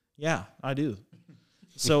 Yeah, I do.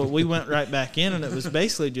 So we went right back in, and it was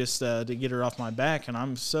basically just to get her off my back. And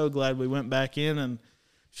I'm so glad we went back in. And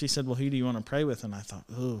she said, well, who do you want to pray with? And I thought,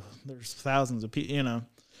 oh, there's thousands of people,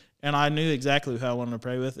 And I knew exactly who I wanted to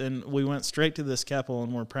pray with. And we went straight to this couple,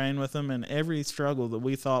 and we're praying with them. And every struggle that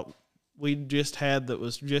we thought we just had that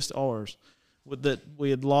was just ours, that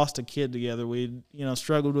we had lost a kid together, we'd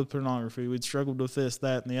struggled with pornography, we'd struggled with this,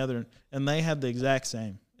 that, and the other. And they had the exact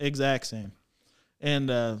same.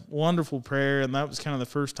 And wonderful prayer, and that was kind of the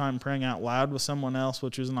first time praying out loud with someone else,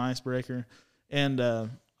 which was an icebreaker. And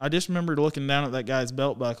I just remember looking down at that guy's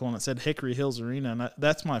belt buckle, and it said Hickory Hills Arena, and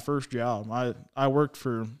that's my first job. I worked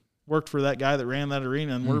for that guy that ran that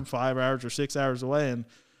arena, and we're 5 hours or 6 hours away. And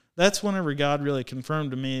that's whenever God really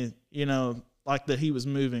confirmed to me, like that he was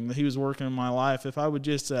moving, that he was working in my life, if I would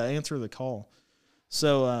just answer the call.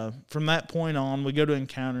 So from that point on, we go to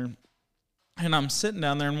Encounter. And I'm sitting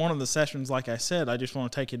down there in one of the sessions, like I said, I just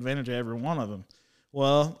want to take advantage of every one of them.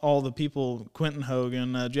 Well, all the people, Quentin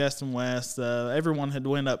Hogan, Justin West, everyone had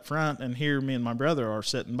went up front, and here me and my brother are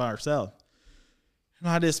sitting by ourselves. And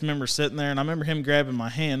I just remember sitting there, and I remember him grabbing my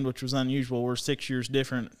hand, which was unusual. We're 6 years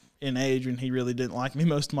different in age, and he really didn't like me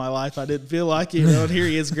most of my life. I didn't feel like it, and here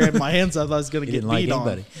he is grabbing my hand, so I thought I was going to get beat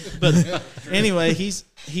on. But anyway,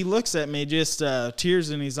 he looks at me, just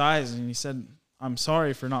tears in his eyes, and he said, I'm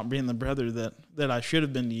sorry for not being the brother that I should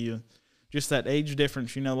have been to you. Just that age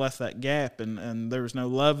difference, left that gap, and there was no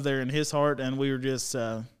love there in his heart, and we were just,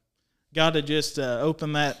 God had just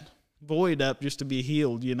opened that void up just to be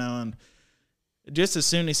healed, and just as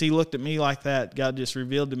soon as he looked at me like that, God just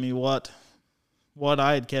revealed to me what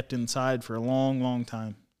I had kept inside for a long, long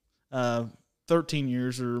time, 13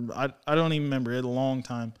 years, or I don't even remember it, a long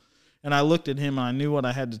time. And I looked at him, and I knew what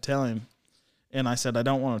I had to tell him. And I said, I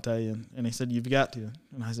don't want to tell you. And he said, you've got to.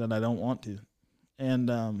 And I said, I don't want to. And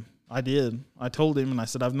I did. I told him, and I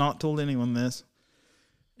said, I've not told anyone this.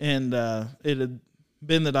 And it had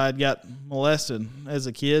been that I had got molested as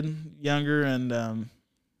a kid, younger, and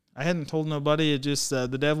I hadn't told nobody. It just, the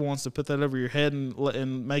devil wants to put that over your head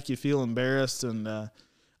and make you feel embarrassed. And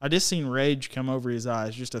I just seen rage come over his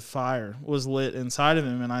eyes. Just a fire was lit inside of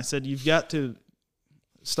him. And I said, you've got to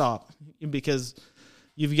stop, because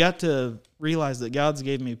you've got to realize that God's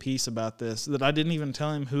gave me peace about this, that I didn't even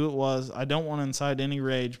tell him who it was. I don't want to incite any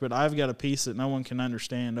rage, but I've got a peace that no one can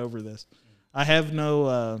understand over this. I have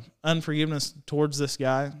no unforgiveness towards this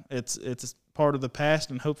guy. It's part of the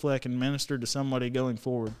past, and hopefully I can minister to somebody going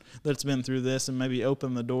forward that's been through this and maybe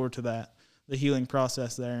open the door to that, the healing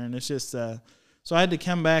process there. And it's just, so I had to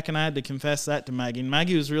come back and I had to confess that to Maggie. And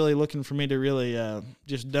Maggie was really looking for me to really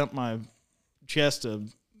just dump my chest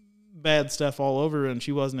of bad stuff all over, and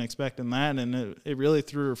she wasn't expecting that, and it really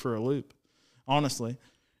threw her for a loop, honestly.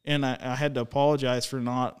 And I had to apologize for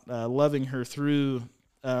not loving her through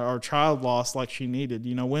our child loss like she needed.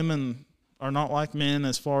 Women are not like men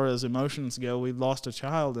as far as emotions go. We've lost a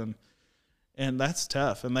child, and that's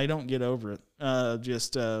tough, and they don't get over it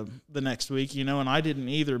the next week, and I didn't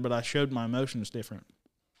either, but I showed my emotions different.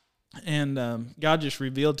 And God just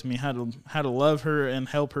revealed to me how to love her and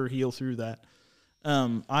help her heal through that.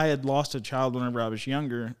 I had lost a child whenever I was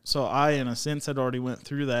younger, so I, in a sense, had already went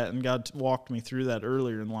through that, and God walked me through that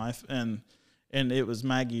earlier in life, and it was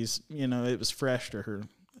Maggie's, it was fresh to her.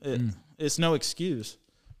 It's no excuse,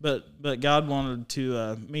 but God wanted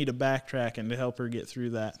me to backtrack and to help her get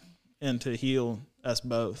through that and to heal us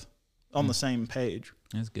both on the same page.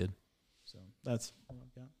 That's good. So that's what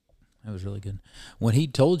I've got. That was really good. When he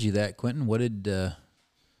told you that, Quentin, what did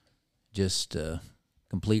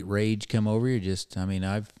complete rage come over you?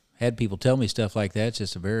 I've had people tell me stuff like that. It's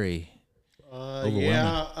just a very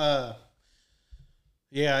overwhelming.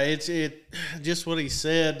 It's just what he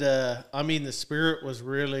said. The Spirit was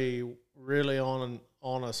really, really on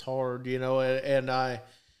us hard, and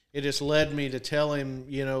it just led me to tell him,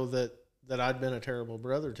 that I'd been a terrible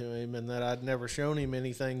brother to him, and that I'd never shown him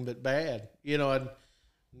anything but bad. I'd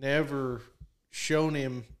never shown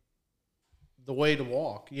him the way to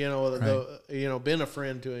walk, right. Been a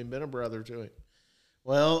friend to him, been a brother to him.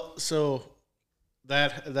 Well, so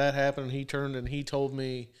that happened. He turned and he told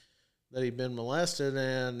me that he'd been molested,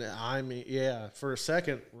 and for a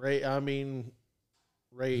second, rage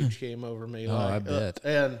came over me. I bet.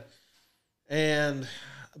 And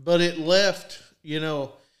but it left,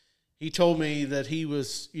 he told me that he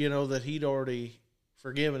was, that he'd already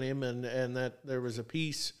forgiven him and that there was a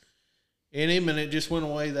peace in him, and it just went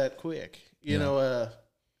away that quick.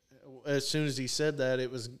 As soon as he said that,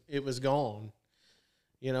 it was gone.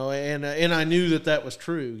 And I knew that was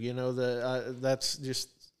true.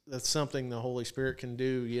 That's something the Holy Spirit can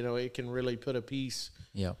do. It can really put a peace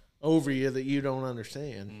over you that you don't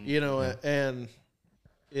understand. And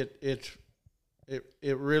it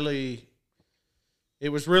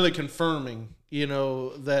was really confirming.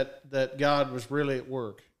 That God was really at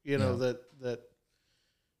work. That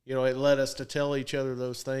it led us to tell each other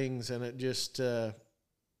those things, and it just as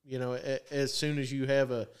soon as you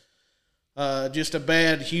have just a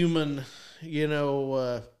bad human,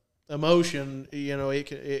 emotion,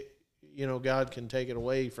 God can take it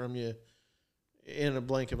away from you in a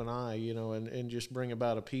blink of an eye, and just bring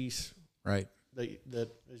about a peace, right, that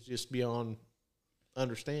is just beyond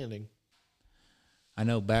understanding. I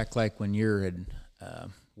know back like when your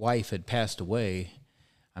wife had passed away,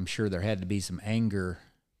 I'm sure there had to be some anger.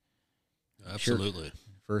 Absolutely.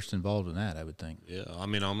 First involved in that, I would think. Yeah, I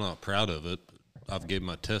mean, I'm not proud of it. I've gave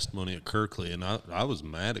my testimony at Kirkley, and I was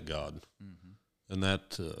mad at God, and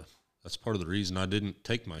that's part of the reason I didn't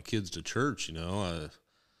take my kids to church.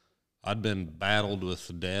 I'd been battled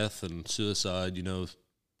with death and suicide,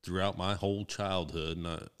 throughout my whole childhood,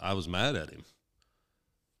 and I was mad at him.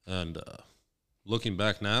 And looking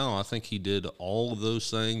back now, I think he did all of those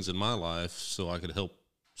things in my life so I could help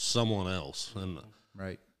someone else. And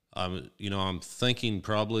right. I'm thinking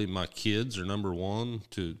probably my kids are number one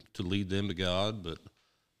to lead them to God, but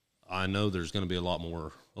I know there's going to be a lot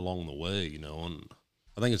more along the way, and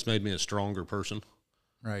I think it's made me a stronger person.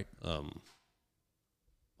 Right.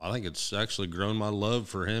 I think it's actually grown my love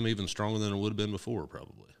for him even stronger than it would have been before,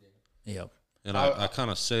 probably. Yep. And I kind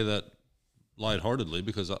of say that lightheartedly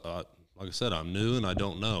because, like I said, I'm new and I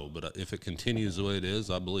don't know, but if it continues the way it is,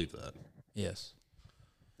 I believe that. Yes.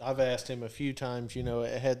 I've asked him a few times,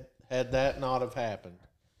 had that not have happened,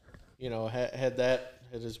 had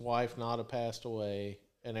his wife not have passed away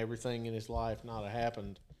and everything in his life not have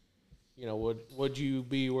happened, would you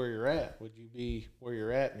be where you're at? Would you be where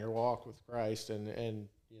you're at in your walk with Christ? And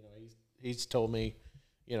he's told me,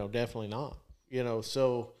 definitely not.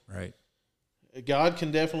 So right. God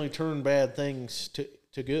can definitely turn bad things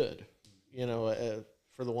to good,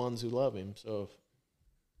 for the ones who love him. So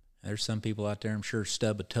there's some people out there, I'm sure,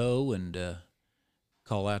 stub a toe and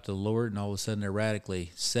call out to the Lord, and all of a sudden they're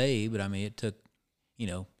radically saved. But I mean, it took,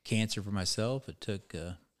 cancer for myself. It took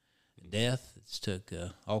death. It took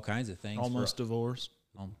all kinds of things. Almost divorce.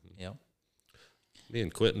 Yeah. Me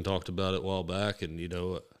and Quentin talked about it a while back, and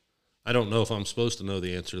I don't know if I'm supposed to know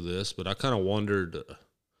the answer to this, but I kind of wondered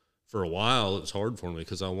for a while. It was hard for me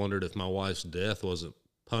because I wondered if my wife's death wasn't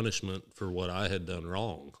punishment for what I had done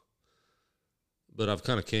wrong. But I've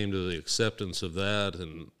kind of came to the acceptance of that,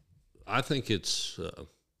 and I think it's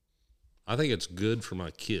good for my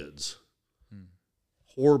kids.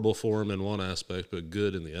 Horrible for them in one aspect, but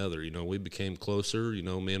good in the other. We became closer.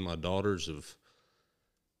 Me and my daughters have,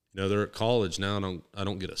 they're at college now, and I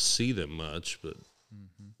don't get to see them much, but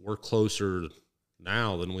we're closer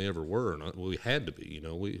now than we ever were, and we had to be.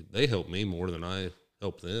 They helped me more than I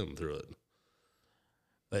helped them through it.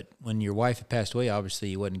 But when your wife had passed away, obviously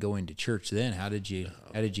you wasn't going to church then. How did you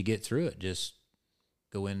get through it? Just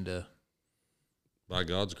go into by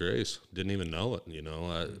God's grace. Didn't even know it.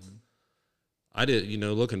 I did.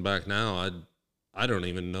 Looking back now, I don't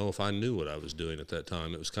even know if I knew what I was doing at that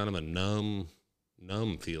time. It was kind of a numb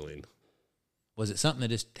feeling. Was it something that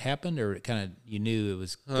just happened, or it kind of you knew it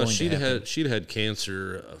was going to happen? She'd had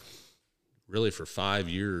cancer really for 5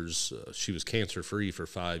 years. She was cancer free for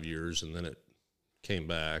 5 years, and then it came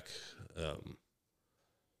back, and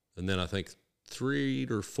then I think 3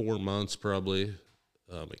 or 4 months probably,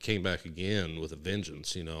 it came back again with a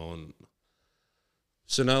vengeance, and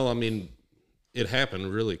so no, I mean, it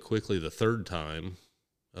happened really quickly the third time.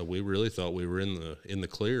 We really thought we were in the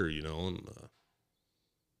clear, and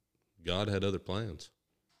God had other plans.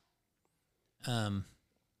 I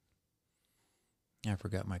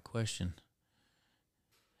forgot my question.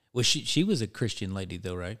 Was she was a Christian lady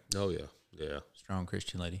though, right? Oh yeah. Yeah. Strong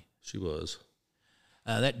Christian lady. She was.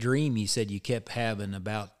 That dream you said you kept having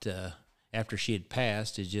about after she had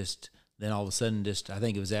passed is just then all of a sudden I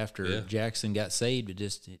think it was after Jackson got saved it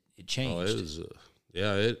changed. Oh, it was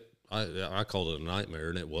I called it a nightmare,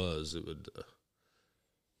 and it would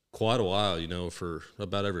quite a while, for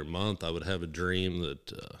about every month I would have a dream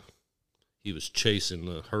that he was chasing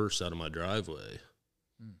the hearse out of my driveway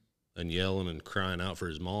and yelling and crying out for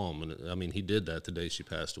his mom. And I mean, he did that the day she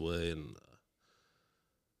passed away. And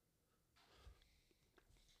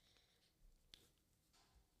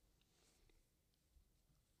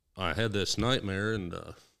I had this nightmare, and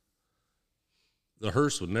the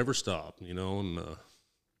hearse would never stop, you know, and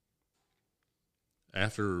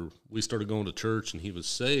after we started going to church and he was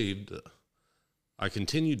saved, I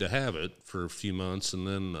continued to have it for a few months, and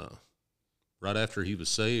then right after he was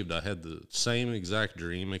saved, I had the same exact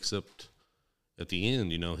dream, except at the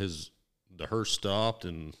end, you know, the hearse stopped,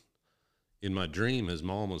 and in my dream, his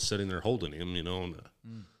mom was sitting there holding him, you know, and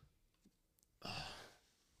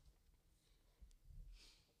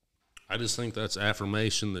I just think that's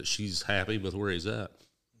affirmation that she's happy with where he's at.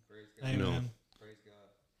 Amen. You know?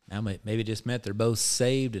 Now maybe it just meant they're both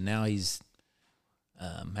saved, and now he's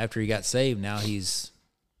after he got saved, now he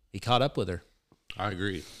caught up with her. I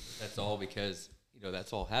agree. That's all because, you know,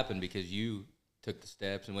 that's all happened because you took the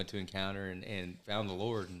steps and went to encounter and found the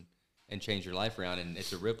Lord and changed your life around. And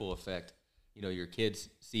it's a ripple effect. You know, your kids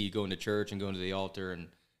see you going to church and going to the altar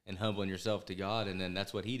and humbling yourself to God. And then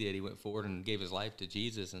that's what he did. He went forward and gave his life to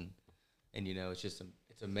Jesus. And you know, it's just,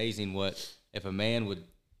 it's amazing if a man would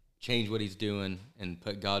change what he's doing and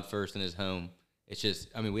put God first in his home. It's just,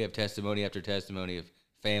 I mean, we have testimony after testimony of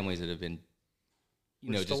families that have been,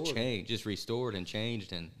 you know, just changed, just restored and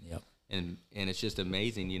changed. And, Yep. and it's just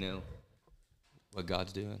amazing, you know, what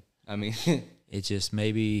God's doing. I mean, It's just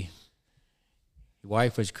maybe your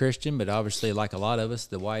wife was Christian, but obviously, like a lot of us,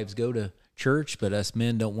 the wives go to church, but us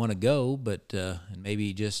men don't want to go. But and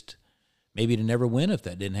maybe to never win if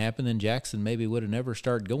that didn't happen, then Jackson maybe would have never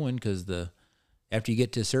started going, because after you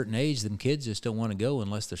get to a certain age, them kids just don't want to go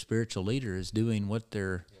unless their spiritual leader is doing what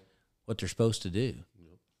they're supposed to do.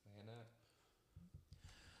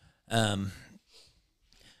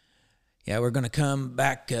 Yeah, we're going to come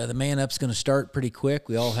back. The Man Up's going to start pretty quick.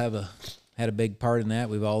 We all had a big part in that.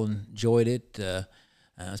 We've all enjoyed it.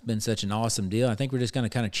 It's been such an awesome deal. I think we're just going to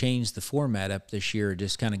kind of change the format up this year,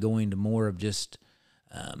 just kind of going to more of just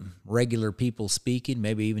regular people speaking,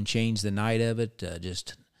 maybe even change the night of it,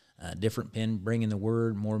 just different men bringing the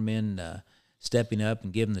word, more men stepping up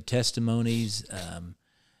and giving the testimonies.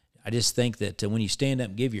 I just think that when you stand up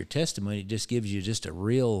and give your testimony, it just gives you just a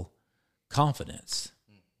real confidence.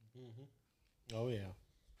 Oh yeah,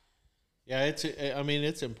 yeah.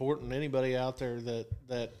 It's important. Anybody out there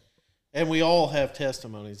that, and we all have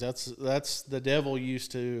testimonies. That's the devil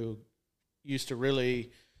used to really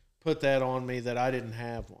put that on me, that I didn't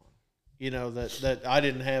have one. You know, that I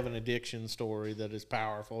didn't have an addiction story that is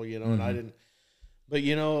powerful. You know, and I didn't. But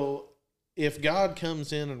you know, if God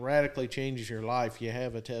comes in and radically changes your life, you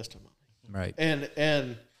have a testimony, Right.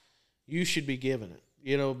 And you should be given it.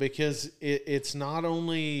 You know, because it's not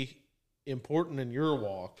only important in your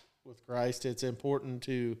walk with Christ, it's important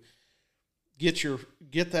to get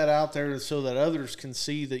that out there so that others can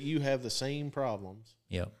see that you have the same problems.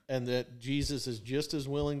 Yep. And that Jesus is just as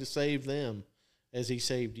willing to save them as he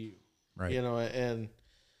saved you. Right. You know, and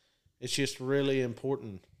it's just really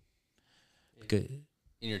important. Good.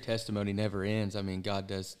 and your testimony never ends. I mean, God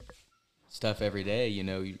does stuff every day. You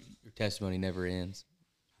know, your testimony never ends.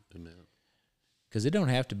 Amen. Because it don't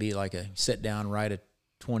have to be like a sit down, write a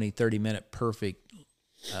 20, 30-minute perfect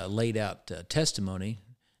laid out testimony.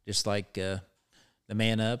 Just like the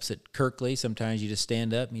Man Ups at Kirkley, sometimes you just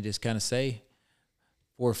stand up and you just kind of say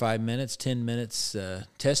 4 or 5 minutes, 10 minutes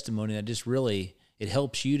testimony. That just really, it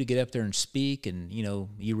helps you to get up there and speak, and, you know,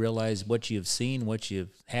 you realize what you've seen, what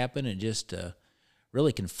you've happened, and just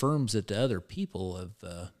really confirms it to other people of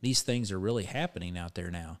these things are really happening out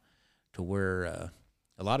there now, to where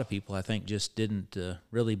a lot of people, I think, just didn't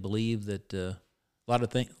really believe that a lot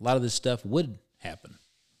of this stuff would happen.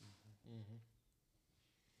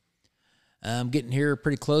 Getting here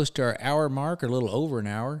pretty close to our hour mark, or a little over an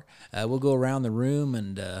hour. We'll go around the room,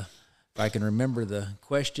 and if I can remember the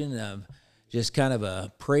question, just kind of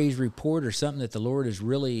a praise report or something that the Lord has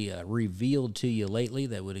really revealed to you lately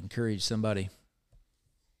that would encourage somebody.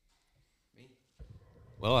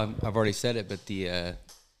 Well, I've already said it, but the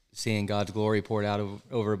seeing God's glory poured out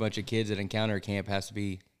over a bunch of kids at Encounter Camp has to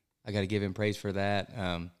be, I got to give him praise for that.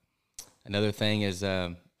 Another thing is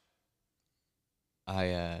I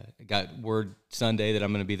got word Sunday that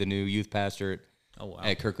I'm going to be the new youth pastor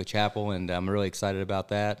at Kirkley Chapel, and I'm really excited about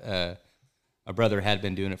that. My brother had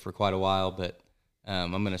been doing it for quite a while, but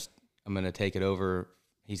I'm gonna take it over.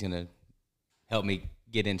 He's gonna help me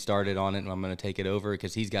get in started on it, and I'm gonna take it over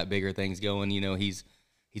because he's got bigger things going. You know, he's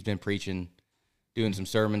been preaching, doing some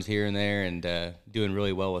sermons here and there, and doing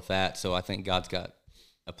really well with that. So I think God's got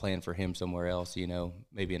a plan for him somewhere else. You know,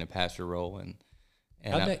 maybe in a pastor role. And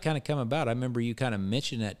how'd that kind of come about? I remember you kind of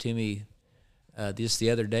mentioned that to me just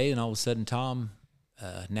the other day, and all of a sudden Tom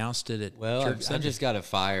announced it at church Sunday. I just got a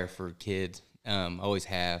fire for kids. Always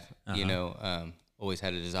have, you know, always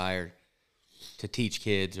had a desire teach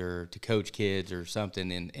kids or to coach kids or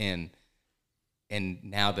something. And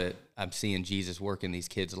now that I'm seeing Jesus work in these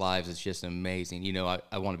kids' lives, it's just amazing. You know,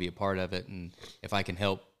 I want to be a part of it, and if I can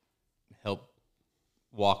help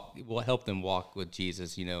them walk with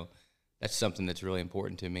Jesus, you know, that's something that's really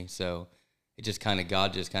important to me. So it just kind of,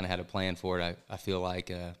 God just kind of had a plan for it. I feel like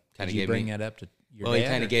kind of gave me. Did you bring that up to your dad? Well, he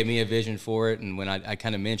kind of gave me a vision for it, and when I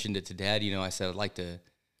kind of mentioned it to Dad, you know, I said I'd like to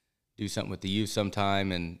do something with the youth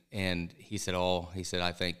sometime, and he said,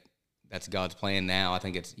 I think that's God's plan now. I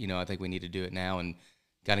think I think we need to do it now, and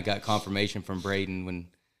kind of got confirmation from Braden when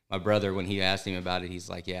my brother, when he asked him about it, he's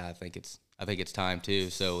like, yeah, I think it's time too.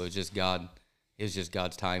 So it was just God. It was just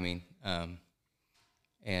God's timing,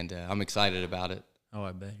 and I'm excited about it. Oh,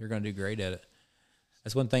 I bet you're going to do great at it.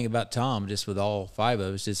 That's one thing about Tom, just with all five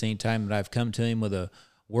of us, just any time that I've come to him with a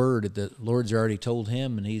word that the Lord's already told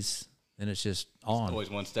him, and then it's just on. It's always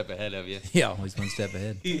one step ahead of you. Yeah, always one step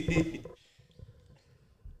ahead.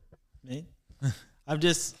 Me?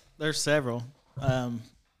 There's several.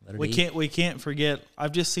 We can't forget.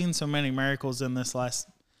 I've just seen so many miracles in this last,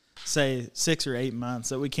 say, 6 or 8 months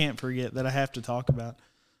that we can't forget that I have to talk about.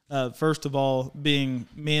 First of all, being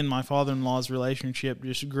me and my father-in-law's relationship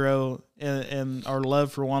just grow, and our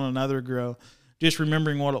love for one another grow. Just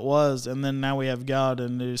remembering what it was, and then now we have God,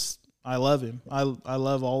 and I love Him. I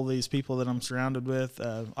love all these people that I'm surrounded with.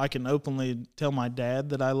 I can openly tell my dad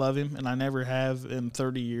that I love him, and I never have in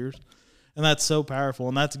 30 years, and that's so powerful,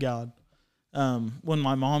 and that's God. When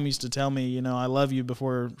my mom used to tell me, you know, I love you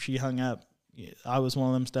before she hung up, I was one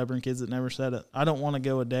of them stubborn kids that never said it. I don't want to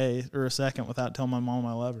go a day or a second without telling my mom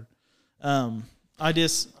I love her.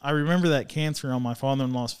 I remember that cancer on my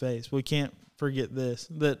father-in-law's face. We can't forget this,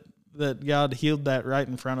 that God healed that right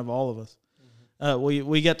in front of all of us.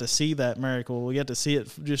 We got to see that miracle. We got to see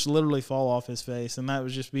it just literally fall off his face, and that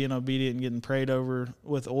was just being obedient and getting prayed over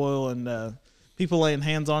with oil and people laying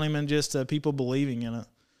hands on him and just people believing in it.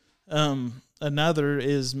 Another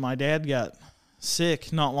is my dad got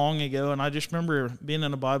sick not long ago, and I just remember being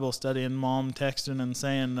in a Bible study and Mom texting and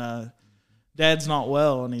saying, Dad's not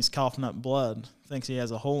well, and he's coughing up blood, thinks he has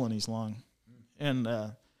a hole in his lung. And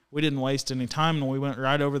we didn't waste any time, and we went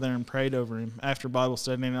right over there and prayed over him after Bible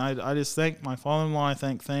study. And I just thank my father-in-law, I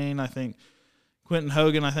thank Thane, I thank Quentin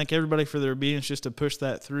Hogan, I thank everybody for their obedience just to push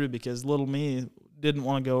that through, because little me didn't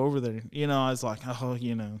want to go over there. You know, I was like, oh,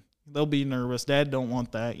 you know, they'll be nervous. Dad don't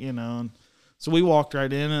want that, you know. And so we walked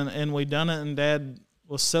right in, and we done it, and Dad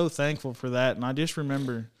was so thankful for that. And I just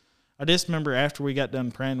remember after we got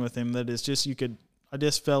done praying with him that it's just, I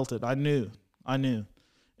just felt it. I knew.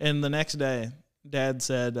 And the next day, Dad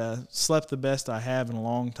said, slept the best I have in a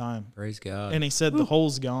long time. Praise God. And he said, the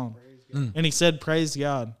hole's gone. And he said, praise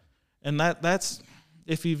God. And that's,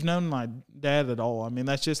 if you've known my dad at all, I mean,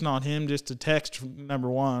 that's just not him just to text, number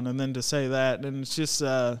one, and then to say that. And it's just,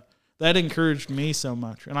 that encouraged me so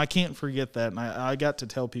much. And I can't forget that. And I got to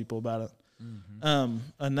tell people about it. Mm-hmm.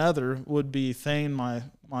 Another would be Thane, my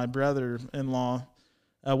brother-in-law.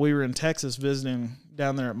 We were in Texas visiting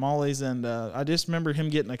down there at Molly's, and I just remember him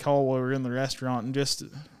getting a call while we were in the restaurant, and just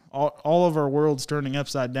all of our worlds turning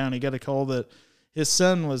upside down. He got a call that his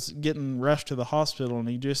son was getting rushed to the hospital, and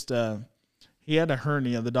he just he had a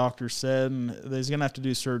hernia, the doctor said, and he's going to have to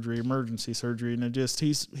do surgery, emergency surgery, and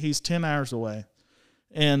he's 10 hours away.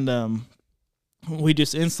 And we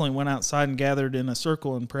just instantly went outside and gathered in a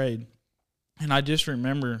circle and prayed. And I just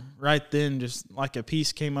remember right then, just like a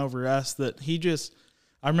peace came over us that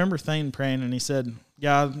I remember Thane praying, and he said,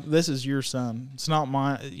 God, this is your son. It's not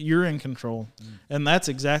mine. You're in control. And that's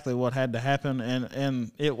exactly what had to happen.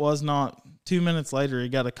 And it was not 2 minutes later, he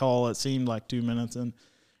got a call. It seemed like 2 minutes.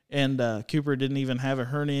 And Cooper didn't even have a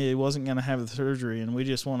hernia. He wasn't going to have the surgery. And we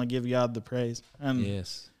just want to give God the praise. And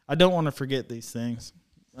yes, I don't want to forget these things.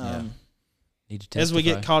 Need to as we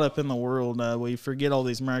get caught up in the world, we forget all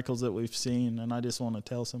these miracles that we've seen, and I just want to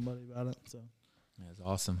tell somebody about it. So that's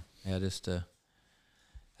awesome. Yeah, just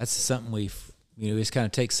that's something we just kind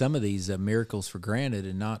of take some of these miracles for granted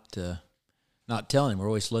and not telling. We're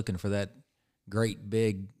always looking for that great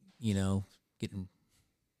big, getting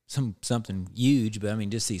something huge. But I mean,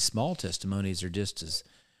 just these small testimonies are just as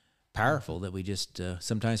powerful that we just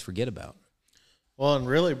sometimes forget about. Well, and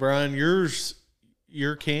really, Brian,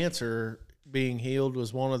 your cancer being healed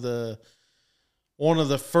was one of the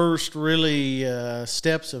first really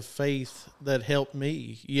steps of faith that helped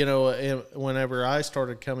me. Whenever I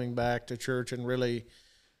started coming back to church and really,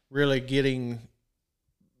 really getting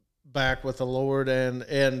back with the Lord,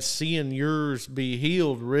 and seeing yours be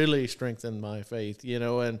healed really strengthened my faith.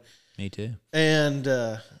 And me too. And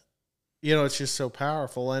it's just so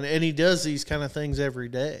powerful, and he does these kind of things every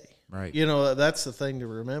day. Right. You know, that's the thing to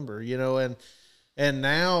remember, you know, and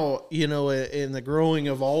now, you know, in the growing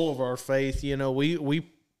of all of our faith, you know, we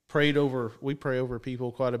pray over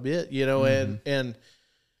people quite a bit, you know, and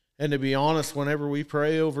to be honest, whenever we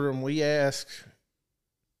pray over them, we ask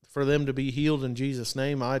for them to be healed in Jesus'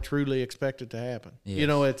 name. I truly expect it to happen. Yes. You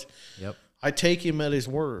know, it's, Yep. I take him at his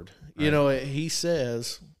word. Right. You know, he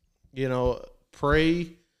says, you know,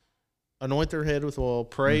 pray, anoint their head with oil,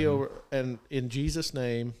 pray over, and in Jesus'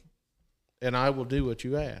 name, and I will do what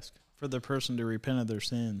you ask. For the person to repent of their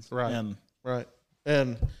sins. Right. And Right.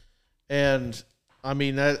 And I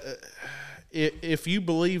mean, that, if you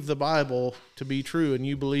believe the Bible to be true and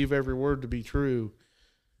you believe every word to be true,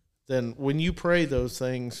 then when you pray those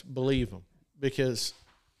things, believe them, because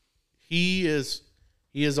he is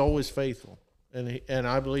always faithful, and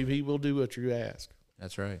I believe he will do what you ask.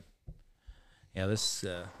 That's right. Yeah, this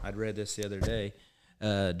I'd read this the other day.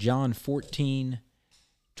 John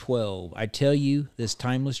 14:12. I tell you this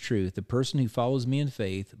timeless truth: the person who follows me in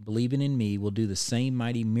faith, believing in me, will do the same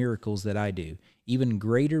mighty miracles that I do, even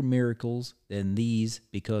greater miracles than these,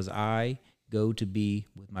 because I go to be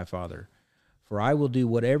with my Father. For I will do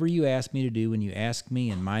whatever you ask me to do when you ask me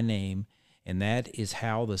in my name, and that is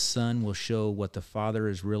how the Son will show what the Father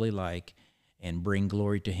is really like and bring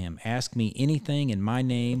glory to him. Ask me anything in my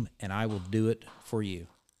name, and I will do it for you.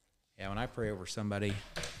 Yeah, when I pray over somebody,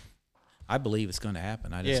 I believe it's going to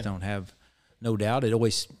happen. I just don't have no doubt. It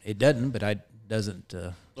doesn't, but it doesn't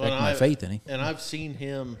affect my faith any. And I've seen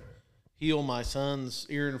him heal my son's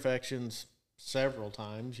ear infections several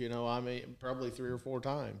times. You know, I mean, probably 3 or 4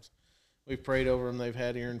 times. We've prayed over them. They've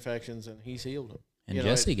had ear infections, and he's healed them. And you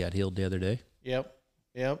Jesse got healed the other day. Yep.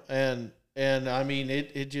 And I mean,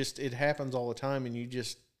 it happens all the time, and you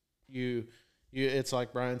it's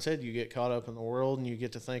like Brian said, you get caught up in the world, and you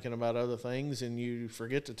get to thinking about other things, and you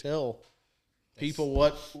forget to tell people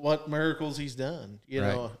what miracles he's done, you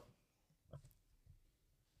Right. know.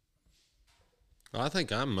 I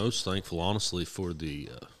think I'm most thankful, honestly, for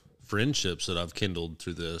the friendships that I've kindled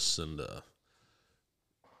through this, and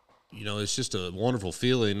you know, it's just a wonderful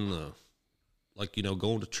feeling. Like, you know,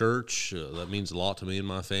 going to church, that means a lot to me and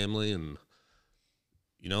my family. And,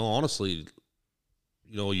 you know, honestly,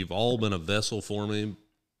 you know, you've all been a vessel for me.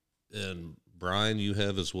 And, Brian, you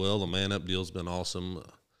have as well. The Man Up deal's been awesome.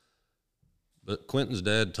 But Quentin's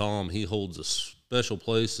dad, Tom, he holds a special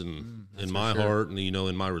place in my heart and, you know,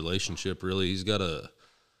 in my relationship, really. He's got an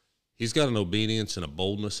obedience and a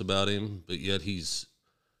boldness about him, but yet he's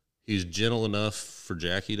gentle enough for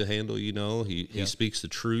Jackie to handle, you know. He speaks the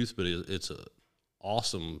truth, but it's a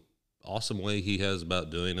awesome way he has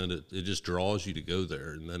about doing it. It just draws you to go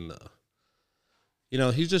there. And then, you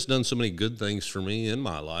know, he's just done so many good things for me in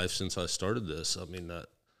my life since I started this. I mean, I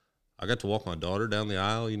got to walk my daughter down the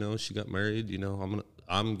aisle, you know. She got married, you know.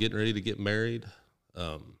 I'm getting ready to get married.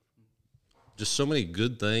 Just so many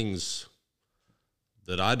good things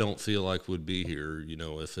that I don't feel like would be here, you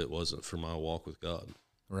know, if it wasn't for my walk with God.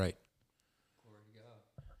 Right.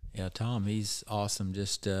 Yeah, Tom, he's awesome.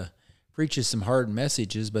 Just preaches some hard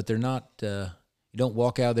messages, but they're not, you don't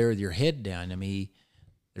walk out there with your head down. I mean,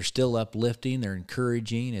 they're still uplifting, they're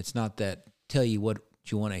encouraging. It's not that tell you what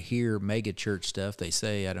you want to hear mega church stuff. They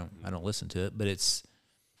say, I don't listen to it, but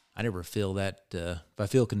I never feel that, if I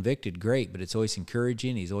feel convicted, great, but it's always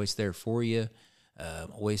encouraging. He's always there for you,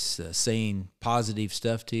 always saying positive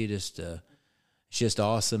stuff to you. It's just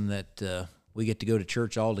awesome that we get to go to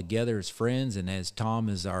church all together as friends, and as Tom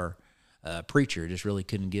is our preacher. Just really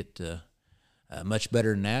couldn't get much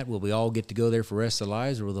better than that. Will we all get to go there for the rest of our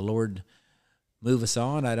lives, or will the Lord move us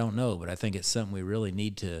on? I don't know, but I think it's something we really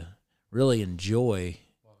need to really enjoy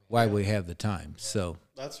while we have the time. So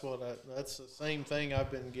that's the same thing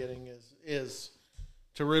I've been getting is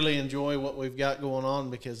to really enjoy what we've got going on,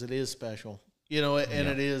 because it is special, you know, and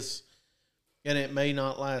it is, and it may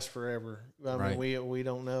not last forever. I mean, we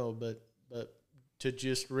don't know, but to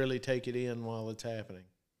just really take it in while it's happening.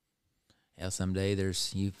 Yeah, someday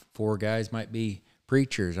you 4 guys might be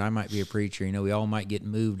preachers. I might be a preacher. You know, we all might get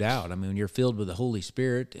moved out. I mean, when you're filled with the Holy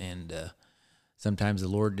Spirit, and sometimes the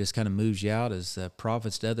Lord just kind of moves you out as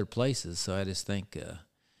prophets to other places. So I just think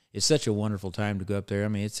it's such a wonderful time to go up there. I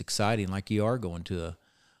mean, it's exciting, like you are going to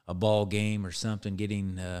a ball game or something,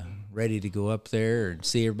 getting ready to go up there and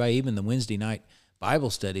see everybody. Even the Wednesday night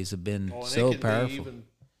Bible studies have been so powerful. Be even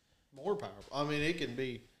more powerful. I mean, it can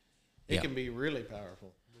be really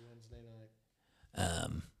powerful. Wednesday night.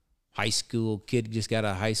 High school kid just got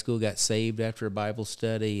out of high school, got saved after a Bible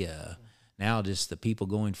study. Now just the people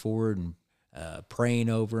going forward and praying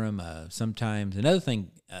over them. Sometimes another thing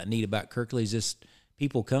neat about Kirkley is just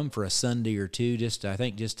people come for a Sunday or two, just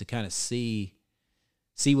to kind of see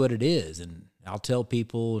see what it is. And I'll tell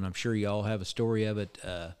people, and I'm sure you all have a story of it.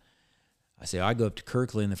 I say, I go up to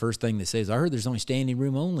Kirkley, and the first thing they say is, I heard there's only standing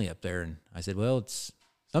room only up there. And I said, well, it's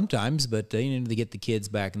sometimes, but they get the kids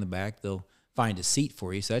back in the back, they'll find a seat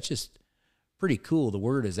for you. So that's just pretty cool. The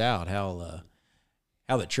word is out how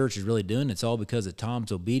the church is really doing. It's all because of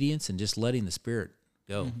Tom's obedience and just letting the Spirit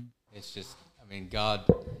go. Mm-hmm. It's just, I mean, God,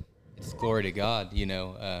 it's glory to God,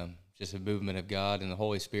 just a movement of God and the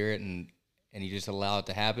Holy Spirit, and you just allow it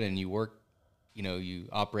to happen, and you work, you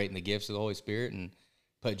operate in the gifts of the Holy Spirit and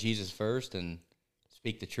put Jesus first and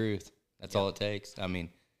speak the truth. That's all it takes. I mean,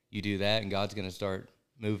 you do that, and God's going to start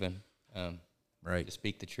moving. Right. To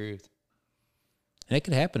speak the truth. And it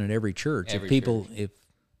could happen at every church if people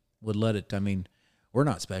would let it. I mean, we're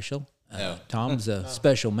not special. No. Tom's a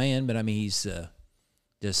special man, but I mean, he's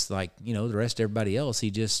just like the rest of everybody else.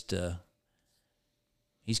 He just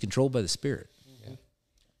he's controlled by the Spirit. Mm-hmm.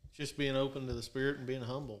 Just being open to the Spirit and being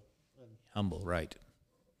humble. Humble, right?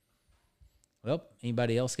 Well,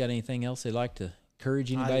 anybody else got anything else they'd like to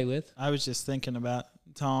encourage anybody with? I was just thinking about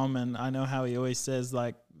Tom, and I know how he always says,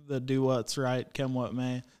 like, the do what's right, come what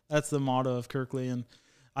may. That's the motto of Kirkley, and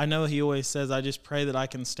I know he always says, I just pray that I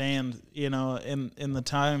can stand, in the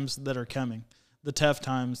times that are coming, the tough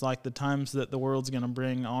times, like the times that the world's going to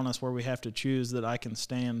bring on us where we have to choose, that I can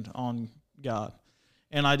stand on God.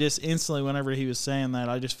 And I just instantly, whenever he was saying that,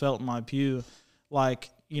 I just felt in my pew, like,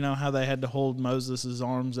 how they had to hold Moses'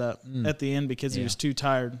 arms up at the end because he was too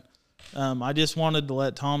tired. I just wanted to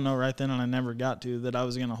let Tom know right then, and I never got to, that I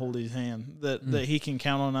was going to hold his hand, that he can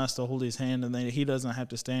count on us to hold his hand, and that he doesn't have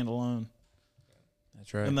to stand alone.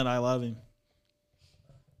 That's right. And that I love him.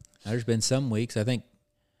 There's been some weeks, I don't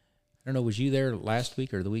know, was you there last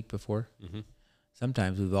week or the week before? Mm-hmm.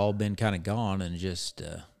 Sometimes we've all been kind of gone, and just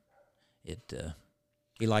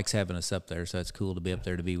he likes having us up there, so it's cool to be up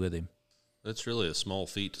there to be with him. That's really a small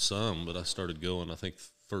feat to some, but I started going, I think,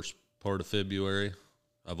 first part of February.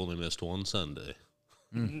 I've only missed one Sunday.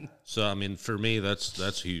 So, I mean, for me,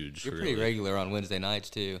 that's huge. You're really pretty regular on Wednesday nights,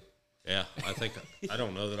 too. Yeah, I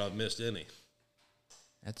don't know that I've missed any.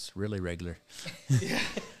 That's really regular. The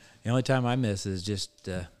only time I miss is just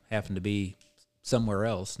happen to be somewhere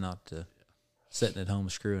else, not sitting at home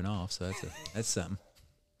screwing off. So that's something.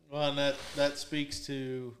 Well, and that speaks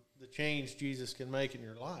to the change Jesus can make in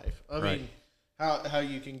your life. I Right. mean, how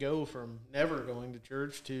you can go from never going to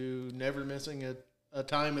church to never missing a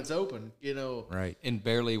time it's open, Right. And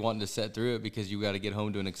barely wanting to sit through it because you got to get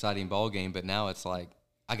home to an exciting ball game. But now it's like,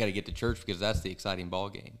 I got to get to church because that's the exciting ball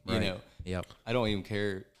game. Right. Yep. I don't even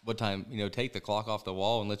care what time, take the clock off the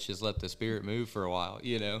wall and let's just let the Spirit move for a while,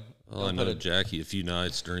 Well, I know Jackie, a few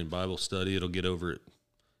nights during Bible study, it'll get over at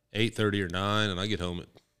 8:30 or 9, and I get home at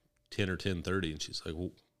 10 or 10:30, and she's like,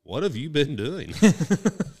 well, what have you been doing?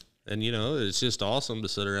 And, it's just awesome to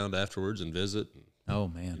sit around afterwards and visit. Oh,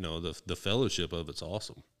 man. The fellowship of it's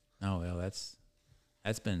awesome. Oh, well, that's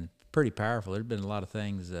been pretty powerful. There's been a lot of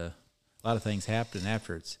things happening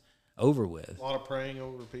after it's over with. A lot of praying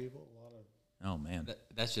over people. Oh, man.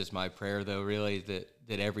 That's just my prayer, though, really,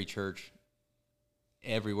 that every church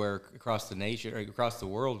everywhere across the nation or across the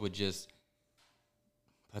world would just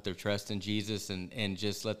put their trust in Jesus and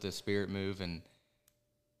just let the Spirit move and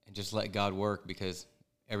just let God work, because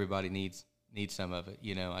everybody needs some of it.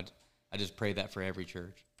 I just pray that for every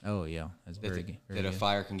church. Oh, yeah. That's very good. That a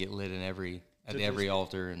fire can get lit in every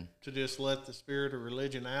altar, and to just let the spirit of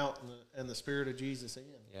religion out and the Spirit of Jesus in.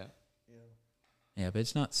 Yeah. Yeah, but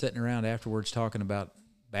it's not sitting around afterwards talking about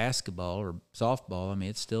basketball or softball. I mean,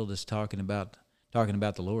 it's still just talking about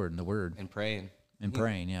the Lord and the Word. And praying. And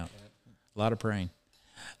praying, yeah. A lot of praying.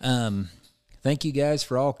 Thank you guys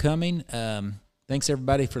for all coming. Thanks,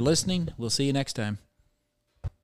 everybody, for listening. We'll see you next time.